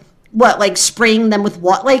and, spraying them with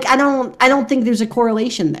what? I don't think there's a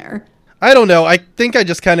correlation there. I don't know. I think I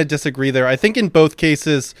just kind of disagree there. I think in both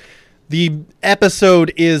cases, the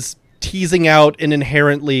episode is teasing out an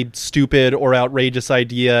inherently stupid or outrageous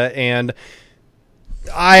idea, and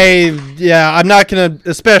I'm not gonna,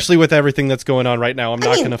 especially with everything that's going on right now, I'm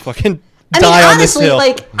not gonna fucking die on this hill.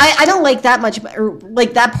 I don't like that much, or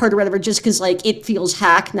that part or whatever, just because it feels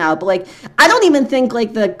hack now. But I don't even think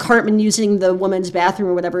the Cartman using the woman's bathroom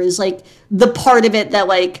or whatever is the part of it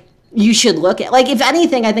that you should look at. If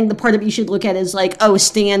anything, I think the part of it you should look at is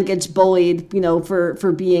Stan gets bullied,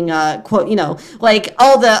 for being quote,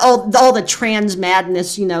 all the trans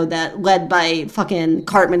madness, that led by fucking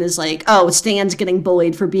Cartman is Stan's getting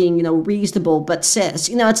bullied for being, reasonable but cis.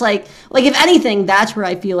 It's if anything, that's where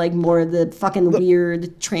I feel more of the fucking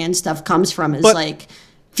weird trans stuff comes from, is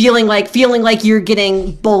feeling like you're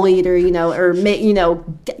getting bullied or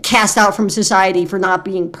cast out from society for not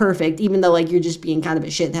being perfect, even though you're just being kind of a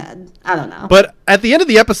shithead. I don't know. But at the end of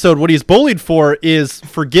the episode, what he's bullied for is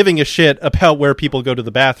for giving a shit about where people go to the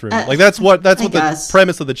bathroom. That's what the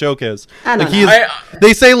premise of the joke is. I don't know.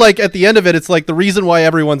 They say at the end of it, it's the reason why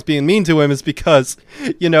everyone's being mean to him is because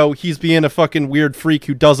he's being a fucking weird freak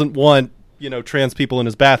who doesn't want trans people in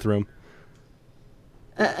his bathroom.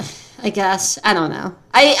 I guess. I don't know.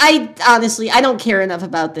 I honestly, I don't care enough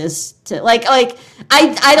about this to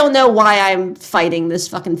I don't know why I'm fighting this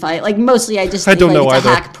fucking fight. Mostly I just think it's a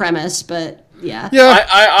hack premise, but yeah. Yeah.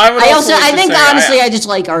 I think honestly I just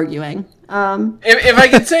like arguing. If I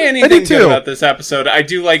could say anything good about this episode, I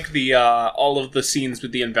do like the all of the scenes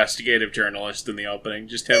with the investigative journalist in the opening.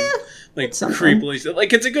 Just him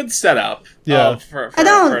creepily, it's a good setup. Yeah. For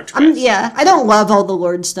a twist. I don't love all the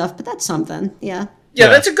Lord stuff, but that's something. Yeah. Yeah,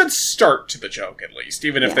 that's a good start to the joke, at least,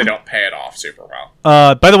 even if they don't pay it off super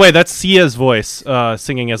well. By the way, that's Sia's voice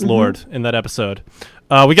singing as Lord in that episode.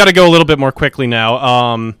 We got to go a little bit more quickly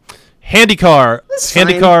now. Handycar.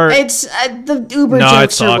 Handycar. It's the Uber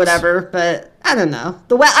jokes or whatever, but I don't know.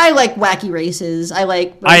 I like wacky races. I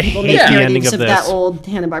like when people make parodies of that old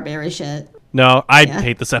Hanna-Barbera shit. No, I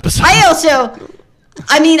hate this episode.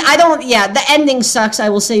 The ending sucks, I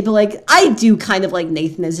will say, but I do kind of like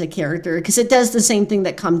Nathan as a character, because it does the same thing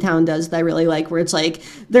that Cumtown does that I really like, where it's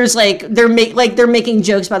they're making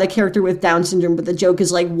jokes about a character with Down syndrome, but the joke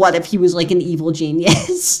is what if he was an evil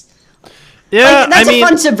genius? Yeah, that's a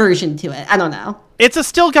fun subversion to it. I don't know. It's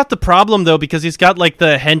still got the problem though, because he's got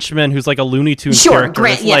the henchman who's a Looney Tunes character.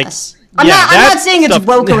 Great, yes. I'm not saying it's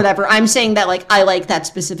woke or whatever. I'm saying that, like, I like that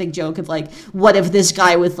specific joke of, like, what if this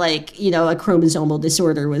guy with, like, you know, a chromosomal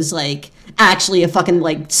disorder was, like, actually a fucking,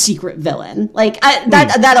 like, secret villain. Like,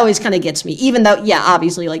 that always kind of gets me. Even though, yeah,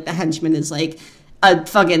 obviously, like, the henchman is, like, a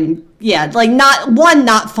fucking, like,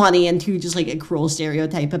 not funny, and two, just, like, a cruel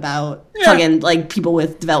stereotype about fucking, like, people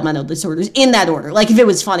with developmental disorders in that order. Like, if it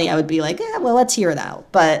was funny, I would be like, well, let's hear it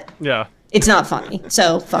out. But it's not funny,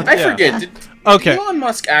 so fuck it. I forget. Yeah. Did Elon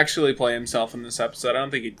Musk actually play himself in this episode? I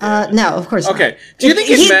don't think he did. No, of course not. Okay. Do you think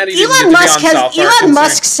he's mad he didn't Elon get to be on South Park? Elon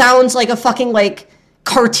Musk sounds like a fucking, like,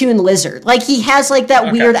 cartoon lizard. Like, he has, like,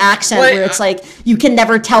 that weird accent where it's like you can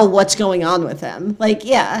never tell what's going on with him. Like,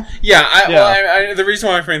 the reason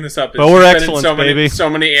why I frame this up is he's been in so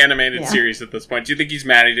many animated series at this point. Do you think he's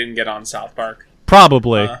mad he didn't get on South Park?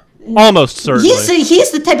 Probably. Almost certainly.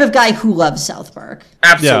 He's the type of guy who loves South Park.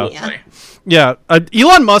 Absolutely. Yeah.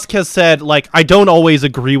 Elon Musk has said, like, I don't always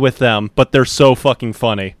agree with them, but they're so fucking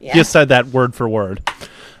funny. He has said that word for word.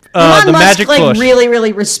 Elon Musk, like, really,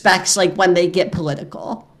 really respects, like, when they get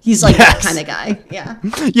political. He's, like, that kind of guy. Yeah.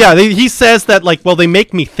 Yeah, he says that, like, well, they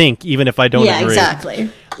make me think, even if I don't agree. Yeah,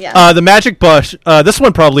 exactly. Yeah. The Magic Bush, this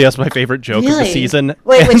one probably has my favorite joke of the season.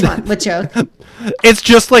 Wait, which one? What joke? It's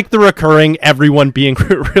just, like, the recurring everyone being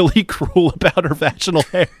really cruel about her vaginal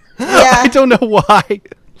hair. Yeah. I don't know why.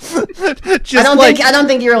 I don't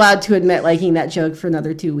think you're allowed to admit liking that joke for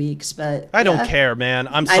another 2 weeks, but I don't care, man.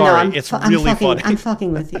 I'm sorry. It's really funny. I'm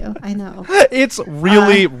fucking with you. I know. It's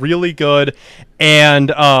really, really good, and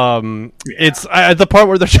it's the part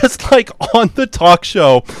where they're just, like, on the talk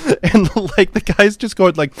show, and, like, the guy's just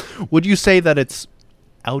going, like, would you say that it's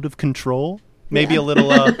out of control? Maybe a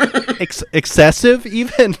little excessive,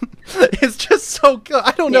 even. It's just so good.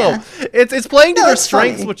 I don't know. It's playing to their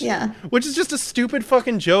strengths, which is just a stupid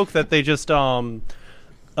fucking joke that they just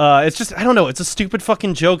it's just, I don't know. It's a stupid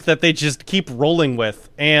fucking joke that they just keep rolling with,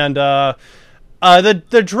 and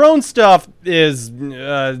the drone stuff is.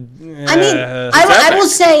 I will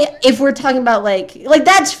say, if we're talking about like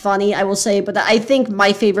that's funny, I will say, but I think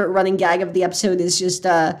my favorite running gag of the episode is just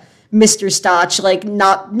Mr. Stotch, like,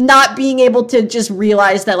 not being able to just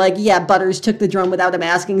realize that, like, Butters took the drone without him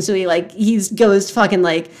asking, so he goes fucking,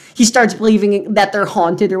 like, he starts believing that they're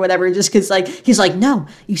haunted or whatever, just because, like, he's like, no,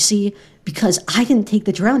 you see, because I didn't take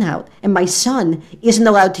the drone out, and my son isn't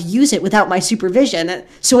allowed to use it without my supervision,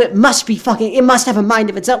 so it must have a mind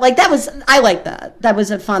of its own. Like, I like that. That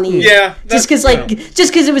was a funny, just because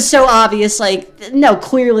it was so obvious, like, no,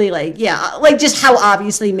 clearly, like, like, just how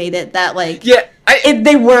obvious they made it that, like,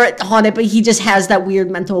 they weren't haunted, but he just has that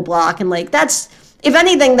weird mental block, and, like, that's, if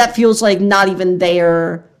anything, that feels like not even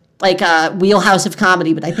their, like, wheelhouse of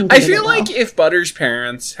comedy, but I think I feel like if Butters'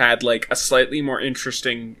 parents had, like, a slightly more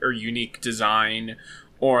interesting or unique design,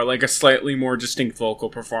 or, like, a slightly more distinct vocal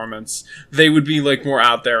performance, they would be, like, more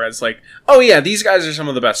out there as, like, oh yeah, these guys are some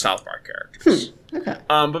of the best South Park characters. Okay.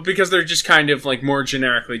 But because they're just kind of, like, more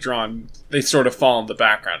generically drawn, they sort of fall in the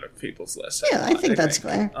background of people's lists. Yeah, I think that's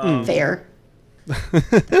fair. Fair.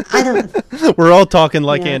 I don't. We're all talking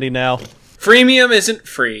like Andy now. Freemium isn't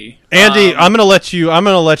free. Andy, I'm gonna let you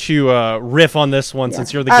riff on this one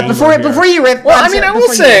since you're the gamer before you riff. Well, I will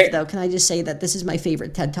say, though, can I just say that this is my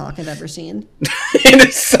favorite TED Talk I've ever seen. It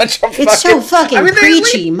is such a. It's so fucking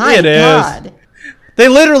preachy. My God. Is. They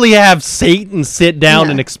literally have Satan sit down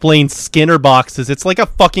and explain Skinner boxes. It's like a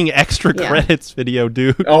fucking extra credits video,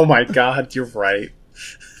 dude. Oh my God, you're right.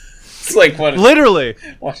 It's like what? Literally.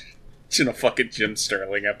 In a fucking Jim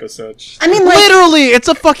Sterling episode. I mean, like, literally, it's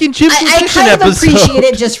a fucking Jim Sterling episode. I kind of appreciate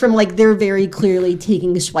it just from, like, they're very clearly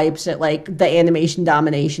taking swipes at, like, the animation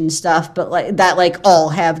domination stuff, but, like, that, like, all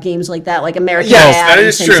have games like that, like American Dad. Yes, that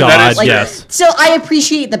is true. That is like, yes. So I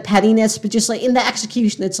appreciate the pettiness, but just, like, in the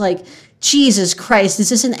execution, it's like, Jesus Christ, is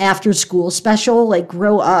this an after-school special? Like,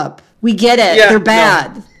 grow up. We get it. They're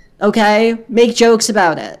bad. No. Okay? Make jokes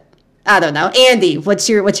about it. I don't know. Andy, what's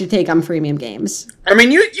your take on freemium games? I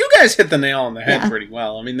mean, you guys hit the nail on the head pretty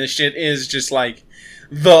well. I mean, this shit is just like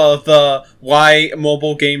the why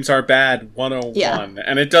mobile games are bad 101,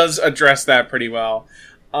 and it does address that pretty well.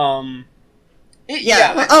 Oh,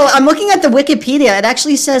 I'm looking at the Wikipedia. It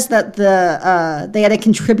actually says that they had a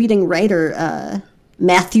contributing writer,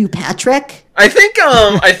 Matthew Patrick. I think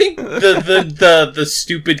the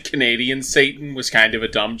stupid Canadian Satan was kind of a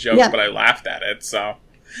dumb joke, but I laughed at it, so.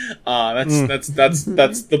 That's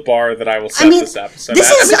the bar that I will set this episode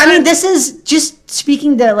at. This is just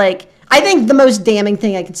speaking to, like, I think the most damning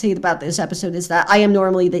thing I can say about this episode is that I am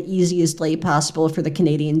normally the easiest lay possible for the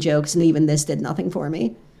Canadian jokes, and even this did nothing for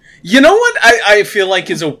me. You know what I feel like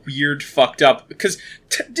is a weird fucked up, because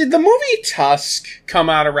did the movie Tusk come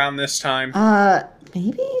out around this time?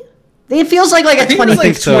 Maybe? It feels like a I think it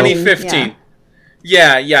was 2015. 2015.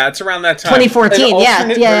 Yeah, it's around that time. 2014, An yeah,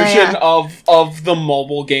 alternate version of the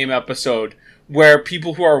mobile game episode where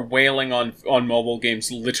people who are wailing on mobile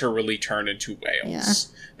games literally turn into whales.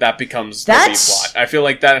 Yeah. That becomes the B plot. I feel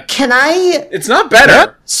like that. It's not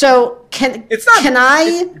better. So can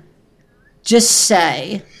I just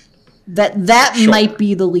say that Sure. might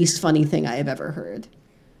be the least funny thing I have ever heard?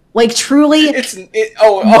 Like truly, It's not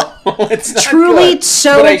truly good,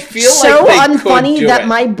 so but I feel like they unfunny could do that it.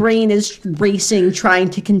 my brain is racing trying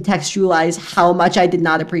to contextualize how much I did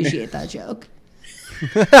not appreciate that joke.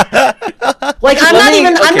 Like I'm not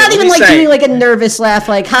even like say. doing like a nervous laugh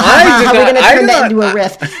like ha ha ha, how are we gonna turn that into a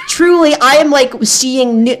riff? Truly, I am like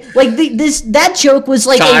seeing that joke was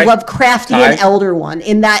like Ty, a Lovecraftian Ty. elder one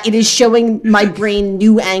in that it is showing my brain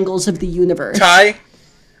new angles of the universe. Ty,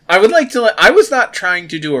 I would like to. I was not trying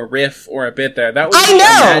to do a riff or a bit there. That was I me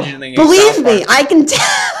know. imagining. Believe South me, Park. I can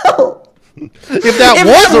tell. If that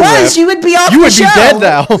was a riff, you would be off you the would show. be dead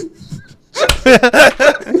now.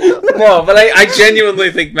 No, but I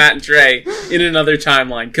genuinely think Matt and Trey in another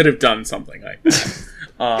timeline could have done something like that.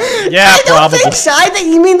 Yeah, I don't probably. think so. I think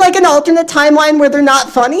you mean like an alternate timeline where they're not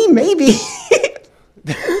funny? Maybe.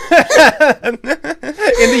 In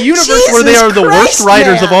the universe where they Jesus are the worst Christ,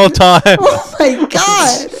 writers of man. all time. Oh my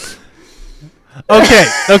god.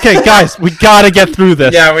 Okay, guys, we gotta get through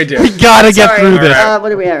this. Yeah, we do. We gotta get Sorry. through this.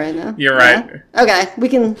 What are we at right now? You're right. Yeah? Okay, we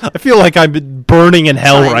can. I feel like I'm burning in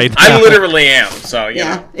hell Fine. right now. I literally am. So you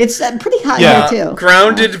Yeah, know. it's pretty hot Yeah. here too.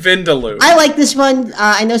 Grounded Vindaloo. I like this one.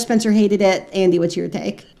 I know Spencer hated it. Andy, what's your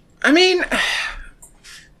take? I mean,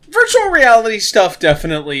 virtual reality stuff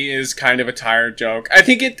definitely is kind of a tired joke. I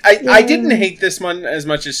think I didn't hate this one as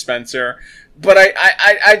much as Spencer, but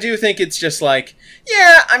I do think it's just like,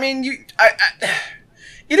 yeah, I mean,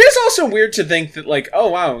 it is also weird to think that, like, oh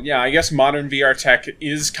wow, yeah, I guess modern VR tech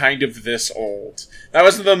is kind of this old. That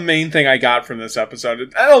was the main thing I got from this episode.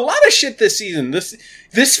 And a lot of shit this season.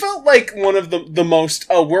 This felt like one of the most,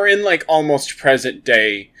 we're in, like, almost present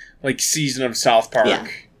day, like, season of South Park. Yeah.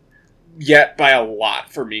 Yet by a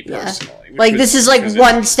lot for me personally. which Like was- this is like because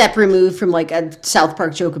one step removed from like a South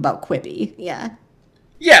Park joke about Quibi. Yeah.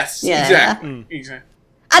 Yes, Yeah. exactly. Exactly.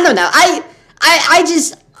 I don't know.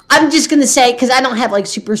 I'm just gonna say because I don't have like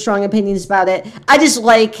super strong opinions about it. I just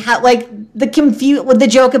like how like the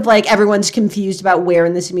joke of like everyone's confused about where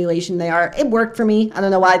in the simulation they are. It worked for me. I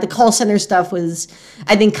don't know why. The call center stuff was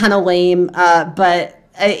I think kind of lame. But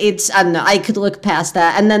it's I don't know. I could look past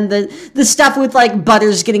that. And then the stuff with like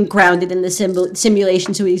Butters getting grounded in the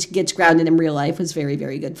simulation, so he gets grounded in real life, was very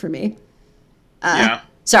very good for me. Yeah.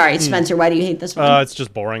 Sorry, Spencer. Why do you hate this one? It's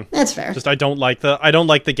just boring. That's fair. Just I don't like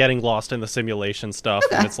the getting lost in the simulation stuff,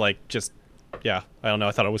 and it's like just yeah. I don't know.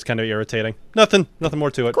 I thought it was kind of irritating. Nothing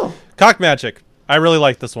more to it. Cool. Cock Magic. I really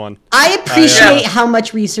like this one. I appreciate Yeah. how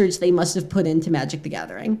much research they must have put into Magic the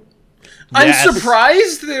Gathering. I'm Yes.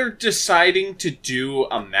 surprised they're deciding to do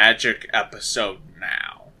a Magic episode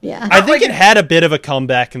now. Yeah. I think it had a bit of a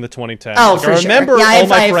comeback in the 2010s. Oh, Like, for I sure. remember Yeah, I all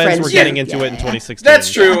have- I my have friends friends were who- getting into yeah, it in yeah. 2016. That's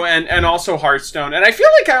true, and also Hearthstone, and I feel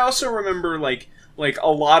like I also remember like a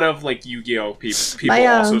lot of like Yu-Gi-Oh people My,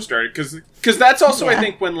 also started because that's also I Yeah.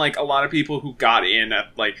 think when like a lot of people who got in at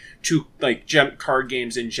like to like card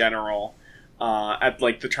games in general at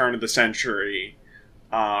like the turn of the century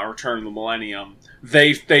or turn of the millennium,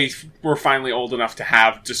 they were finally old enough to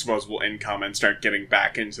have disposable income and start getting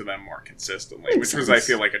back into them more consistently, Makes which was I sense.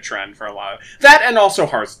 feel like a trend for a lot of that, and also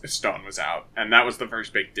Hearthstone was out, and that was the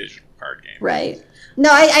first big digital card game. Right. No,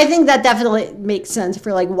 I think that definitely makes sense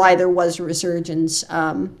for like why there was a resurgence.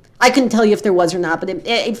 I couldn't tell you if there was or not, but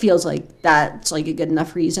it feels like that's like a good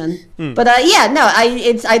enough reason. But yeah, no,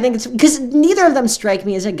 I think it's because neither of them strike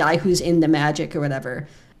me as a guy who's into Magic or whatever.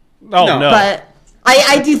 Oh No. no. But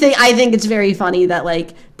I think it's very funny that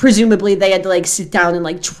like presumably they had to like sit down and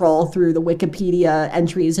like troll through the Wikipedia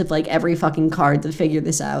entries of like every fucking card to figure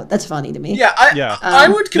this out. That's funny to me. Yeah, I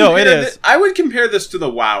would compare No, it is. I would compare this to the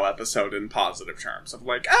WoW episode in positive terms of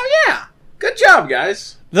like, oh yeah, good job,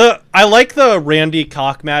 guys. I like the Randy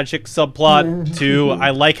Cock Magic subplot too.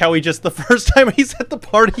 I like how he just the first time he's at the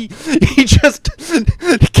party, he just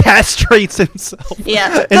castrates himself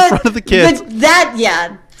Yeah, in front of the kids. But that,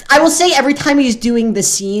 yeah, I will say every time he's doing the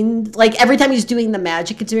scene, like every time he's doing the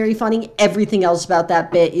magic, it's very funny. Everything else about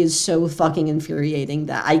that bit is so fucking infuriating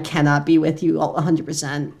that I cannot be with you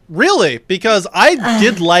 100%. Really? Because I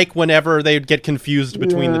did like whenever they'd get confused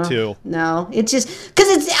between the two. No, it's just because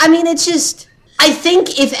it's just. I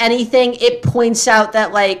think if anything, it points out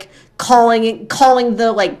that like calling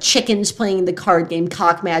the like chickens playing the card game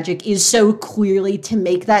Cock Magic is so clearly to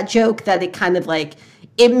make that joke that it kind of like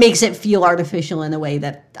it makes it feel artificial in a way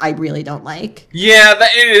that I really don't like. Yeah,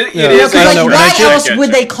 it is. Because why else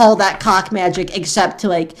would they call that cock magic except to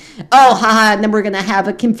like, oh, haha, and then we're gonna have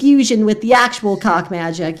a confusion with the actual cock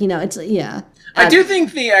magic? It's I do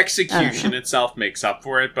think the execution itself makes up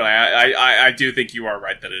for it, but I do think you are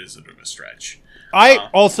right that it is a bit of a stretch. I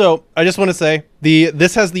just want to say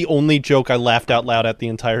this has the only joke I laughed out loud at the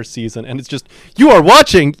entire season, and it's just, you are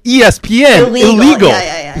watching ESPN illegal.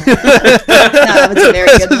 Yeah. That was a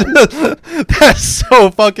very good one. That's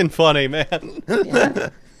so fucking funny, man. Yeah.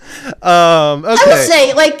 Okay. I would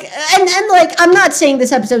say, and I'm not saying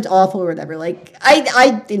this episode's awful or whatever. Like,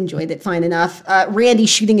 I enjoyed it fine enough. Randy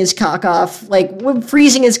shooting his cock off,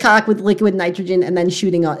 freezing his cock with liquid nitrogen and then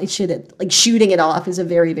shooting it off is a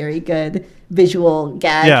very, very good visual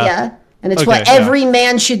gag. Yeah. And it's what every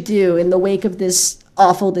man should do in the wake of this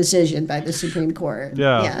awful decision by the Supreme Court.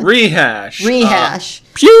 Yeah. Rehash.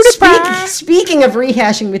 PewDiePie. Speaking of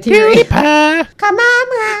rehashing material. PewDiePie. Come on,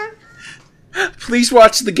 man. Please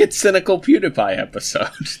watch the Get Cynical PewDiePie episode.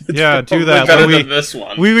 Yeah, do that. Better than this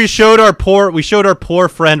one. We showed our poor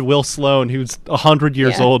friend Will Sloan, who's 100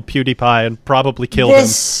 years old, PewDiePie, and probably killed him.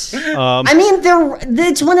 It's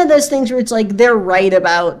one of those things where it's like they're right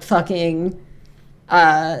about fucking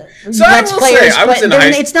Let's Players, but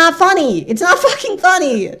it's not funny. It's not fucking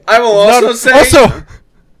funny. I will also say. Also,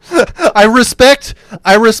 I respect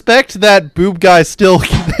that boob guys still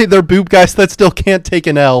they're boob guys that still can't take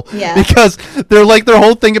an L. Yeah. Because they're like, their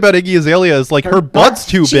whole thing about Iggy Azalea is like her butt's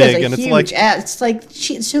too big, and it's like ass. It's like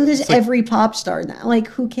so does every pop star now. Like,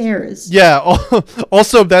 who cares? Yeah.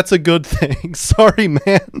 Also, that's a good thing. Sorry,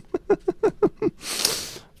 man.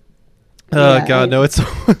 Oh God, no! It's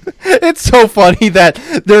so funny that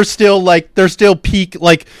they're still peak,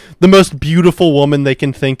 like the most beautiful woman they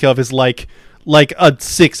can think of is like a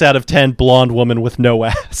 6 out of 10 blonde woman with no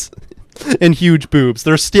ass and huge boobs.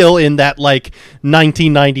 They're still in that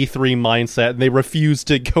 1993 mindset, and they refuse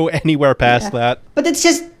to go anywhere past that. But it's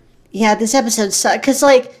just, this episode sucks because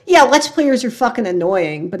Let's Players are fucking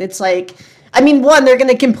annoying, but it's like, one, they're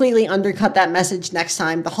gonna completely undercut that message next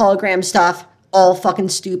time. The hologram stuff, all fucking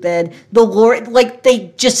stupid. The Lord,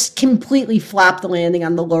 they just completely flopped the landing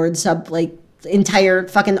on the Lord entire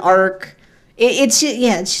fucking arc. It's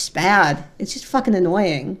just bad. It's just fucking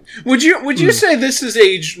annoying. Would you say this is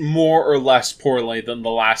aged more or less poorly than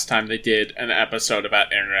the last time they did an episode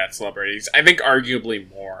about internet celebrities? I think arguably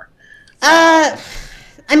more. The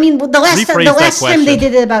last time they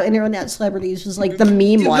did it about internet celebrities was the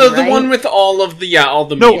meme one, right? The one with all the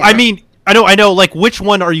memes. No, I know. Which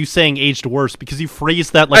one are you saying aged worse? Because you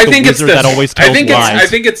phrased that like the wizard that always tells lies. I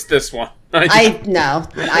think it's this one. I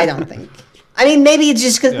don't think. Maybe it's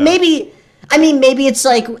just because maybe it's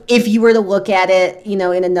like if you were to look at it, in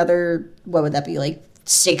another, what would that be,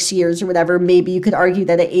 6 years or whatever, maybe you could argue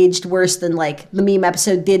that it aged worse than the meme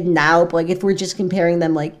episode did now. But if we're just comparing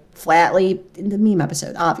them flatly, the meme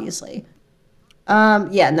episode, obviously.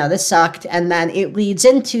 This sucked, and then it leads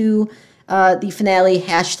into the finale,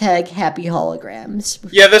 #happy holograms.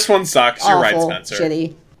 Yeah, this one sucks. You're right, Spencer.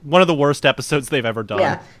 Shitty. One of the worst episodes they've ever done.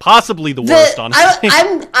 Yeah. Possibly the worst, honestly.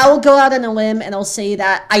 I'll go out on a limb and I'll say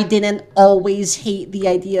that I didn't always hate the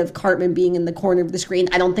idea of Cartman being in the corner of the screen.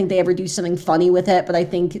 I don't think they ever do something funny with it, but I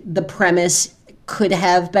think the premise could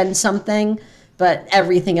have been something. But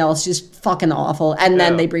everything else just fucking awful. And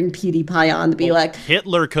then they bring PewDiePie on to be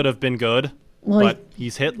Hitler could have been good, but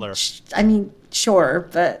he's Hitler. Sure,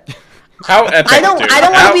 but... How epic, I don't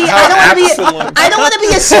want to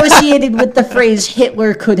be associated with the phrase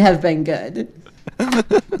Hitler could have been good.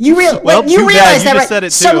 You realize that,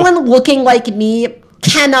 right? Someone looking like me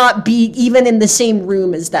cannot be even in the same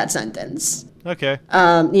room as that sentence. Okay.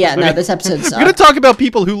 This episode sucks. I'm going to talk about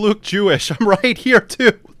people who look Jewish. I'm right here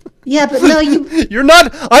too. Yeah, but no, you're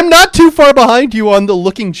not. I'm not too far behind you on the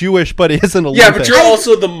looking Jewish, but it isn't a Yeah, but you're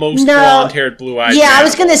also the most blonde-haired, blue-eyed. Yeah, I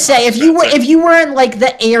was gonna say if you weren't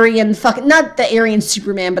the Aryan not the Aryan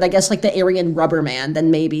Superman, but I guess the Aryan Rubber Man,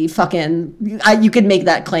 then maybe you could make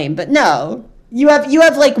that claim. But no, you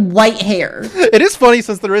have white hair. It is funny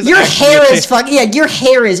since there is your hair is your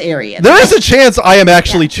hair is Aryan. There is a chance I am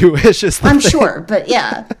actually Jewish. I'm sure, but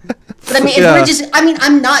yeah. But if we're just,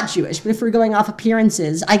 I'm not Jewish, but if we're going off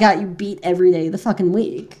appearances, I got you beat every day of the fucking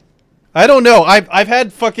week. I don't know. I've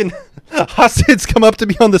had fucking Hasids come up to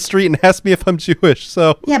me on the street and ask me if I'm Jewish,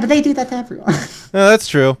 so. Yeah, but they do that to everyone. That's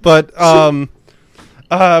true, but, I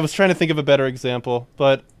was trying to think of a better example,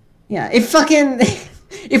 but. Yeah, if fucking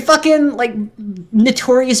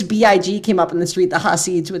Notorious B.I.G. came up in the street, the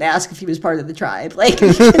Hasids would ask if he was part of the tribe.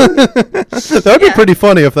 That would be pretty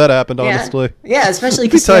funny if that happened, honestly. Yeah, especially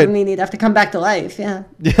because suddenly he'd have to come back to life. Yeah.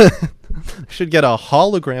 Should get a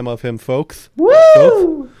hologram of him, folks.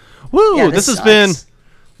 Woo! Woo! Yeah, this sucks.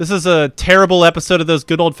 This is a terrible episode of those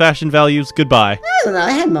good old-fashioned values. Goodbye. I don't know.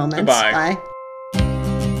 I had moments. Goodbye. Bye.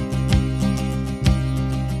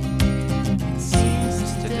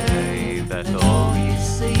 Seems today that all you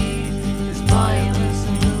see is violence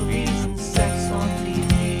in movies and sex on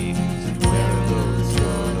TV. And where are those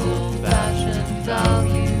good old-fashioned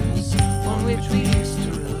values on which we used to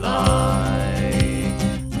rely?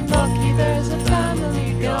 Lucky there's a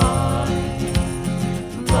family guy.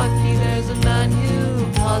 Lucky there's a man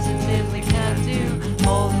who positively can do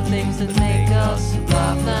all the things that make us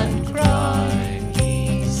laugh and cry.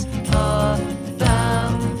 He's a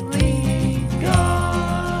family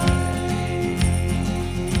guy.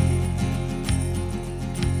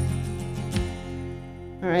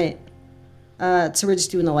 All right. So we're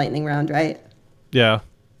just doing a lightning round, right? Yeah.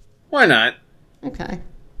 Why not? Okay.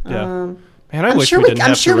 Yeah. Man, I I'm wish sure we didn't I'm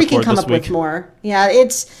have sure to we can record come this up week. with more. Yeah,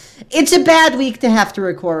 it's a bad week to have to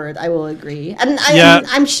record. I will agree, and Yeah.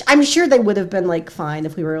 I'm sure they would have been like fine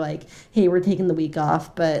if we were like, hey, we're taking the week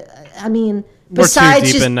off. But I mean, We're too besides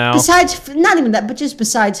deep just in now. besides not even that, but just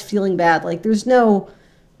besides feeling bad, like there's no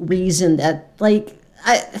reason that like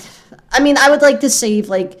I mean I would like to save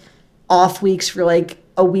like off weeks for like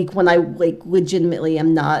a week when I like legitimately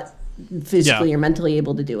am not physically Yeah. or mentally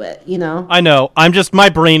able to do it. You know? I know. I'm just my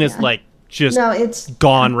brain is Yeah. like just No, it's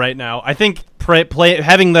gone right now. I think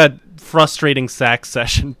having that frustrating sax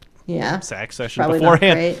session probably beforehand.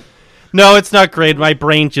 not great. No, it's not great. My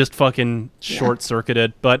brain just fucking short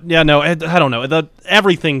circuited. But yeah, no, I don't know.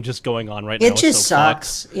 Everything just going on right now. It is just so fucked.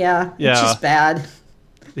 sucks. Yeah. Yeah. It's just bad.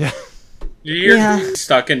 Yeah, You're Yeah.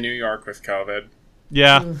 stuck in New York with COVID.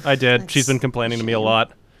 yeah, I did. She's been complaining to me a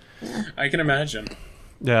lot. I can imagine.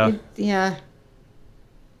 Yeah, Yeah. I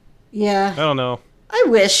Yeah. don't know. I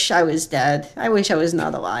wish I was dead. I wish I was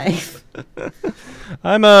not alive.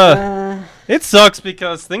 I'm It sucks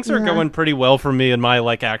because things are going pretty well for me in my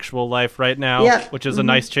like actual life right now, Yeah. which is a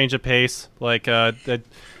nice change of pace. Like I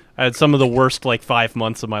had some of the worst like 5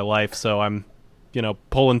 months of my life, so I'm,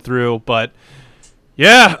 pulling through. But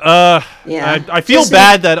yeah, Yeah. I feel Just-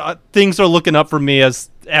 bad that things are looking up for me as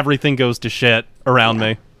everything goes to shit around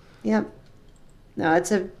me. Yep. No,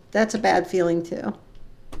 that's a bad feeling too.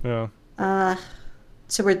 Yeah.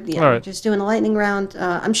 So we're All right. just doing a lightning round.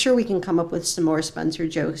 I'm sure we can come up with some more Spencer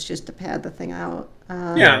jokes just to pad the thing out.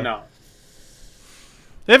 Yeah, no.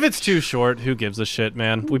 If it's too short, who gives a shit,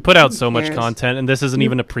 man? We put out so much cares? content, and this isn't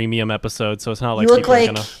even a premium episode, so it's not like You look people are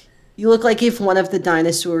like gonna. you look like if one of the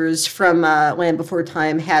dinosaurs from Land Before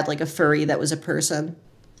Time had like a furry that was a person.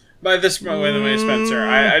 By the way, Spencer,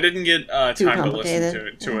 I didn't get Too time to listen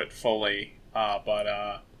complicated. to it fully,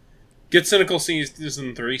 but Get Cynical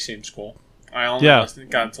Season 3 seems cool. I only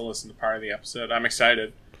got to listen to part of the episode. I'm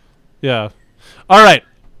excited. Yeah. All right.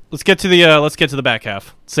 Let's get to the back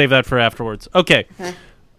half. Save that for afterwards. Okay.